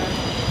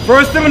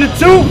 1 Timothy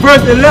 2,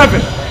 verse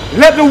 11.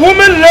 Let the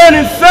woman learn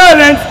in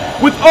silence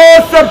with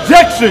all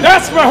subjection.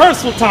 That's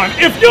rehearsal time.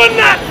 If you're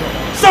not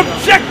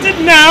subjected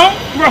now,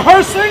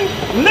 rehearsing,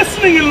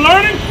 listening and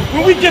learning,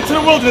 when we get to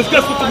the wilderness,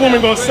 guess what the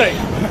woman gonna say?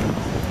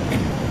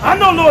 I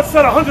know Lord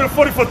said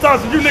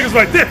 144,000, you niggas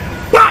right there,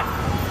 but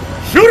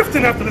Judith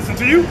didn't have to listen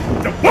to you.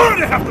 The world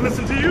didn't have to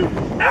listen to you.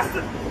 That's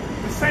the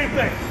same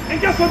thing.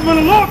 And guess what? When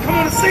the Lord come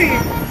on the scene,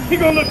 he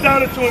gonna look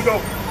down at you and go,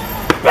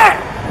 bang!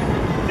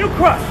 You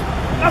crushed.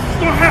 That's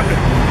what's gonna happen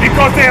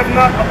because they have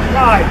not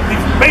applied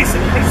these basic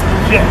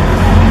principles yet.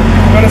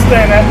 You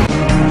understand that?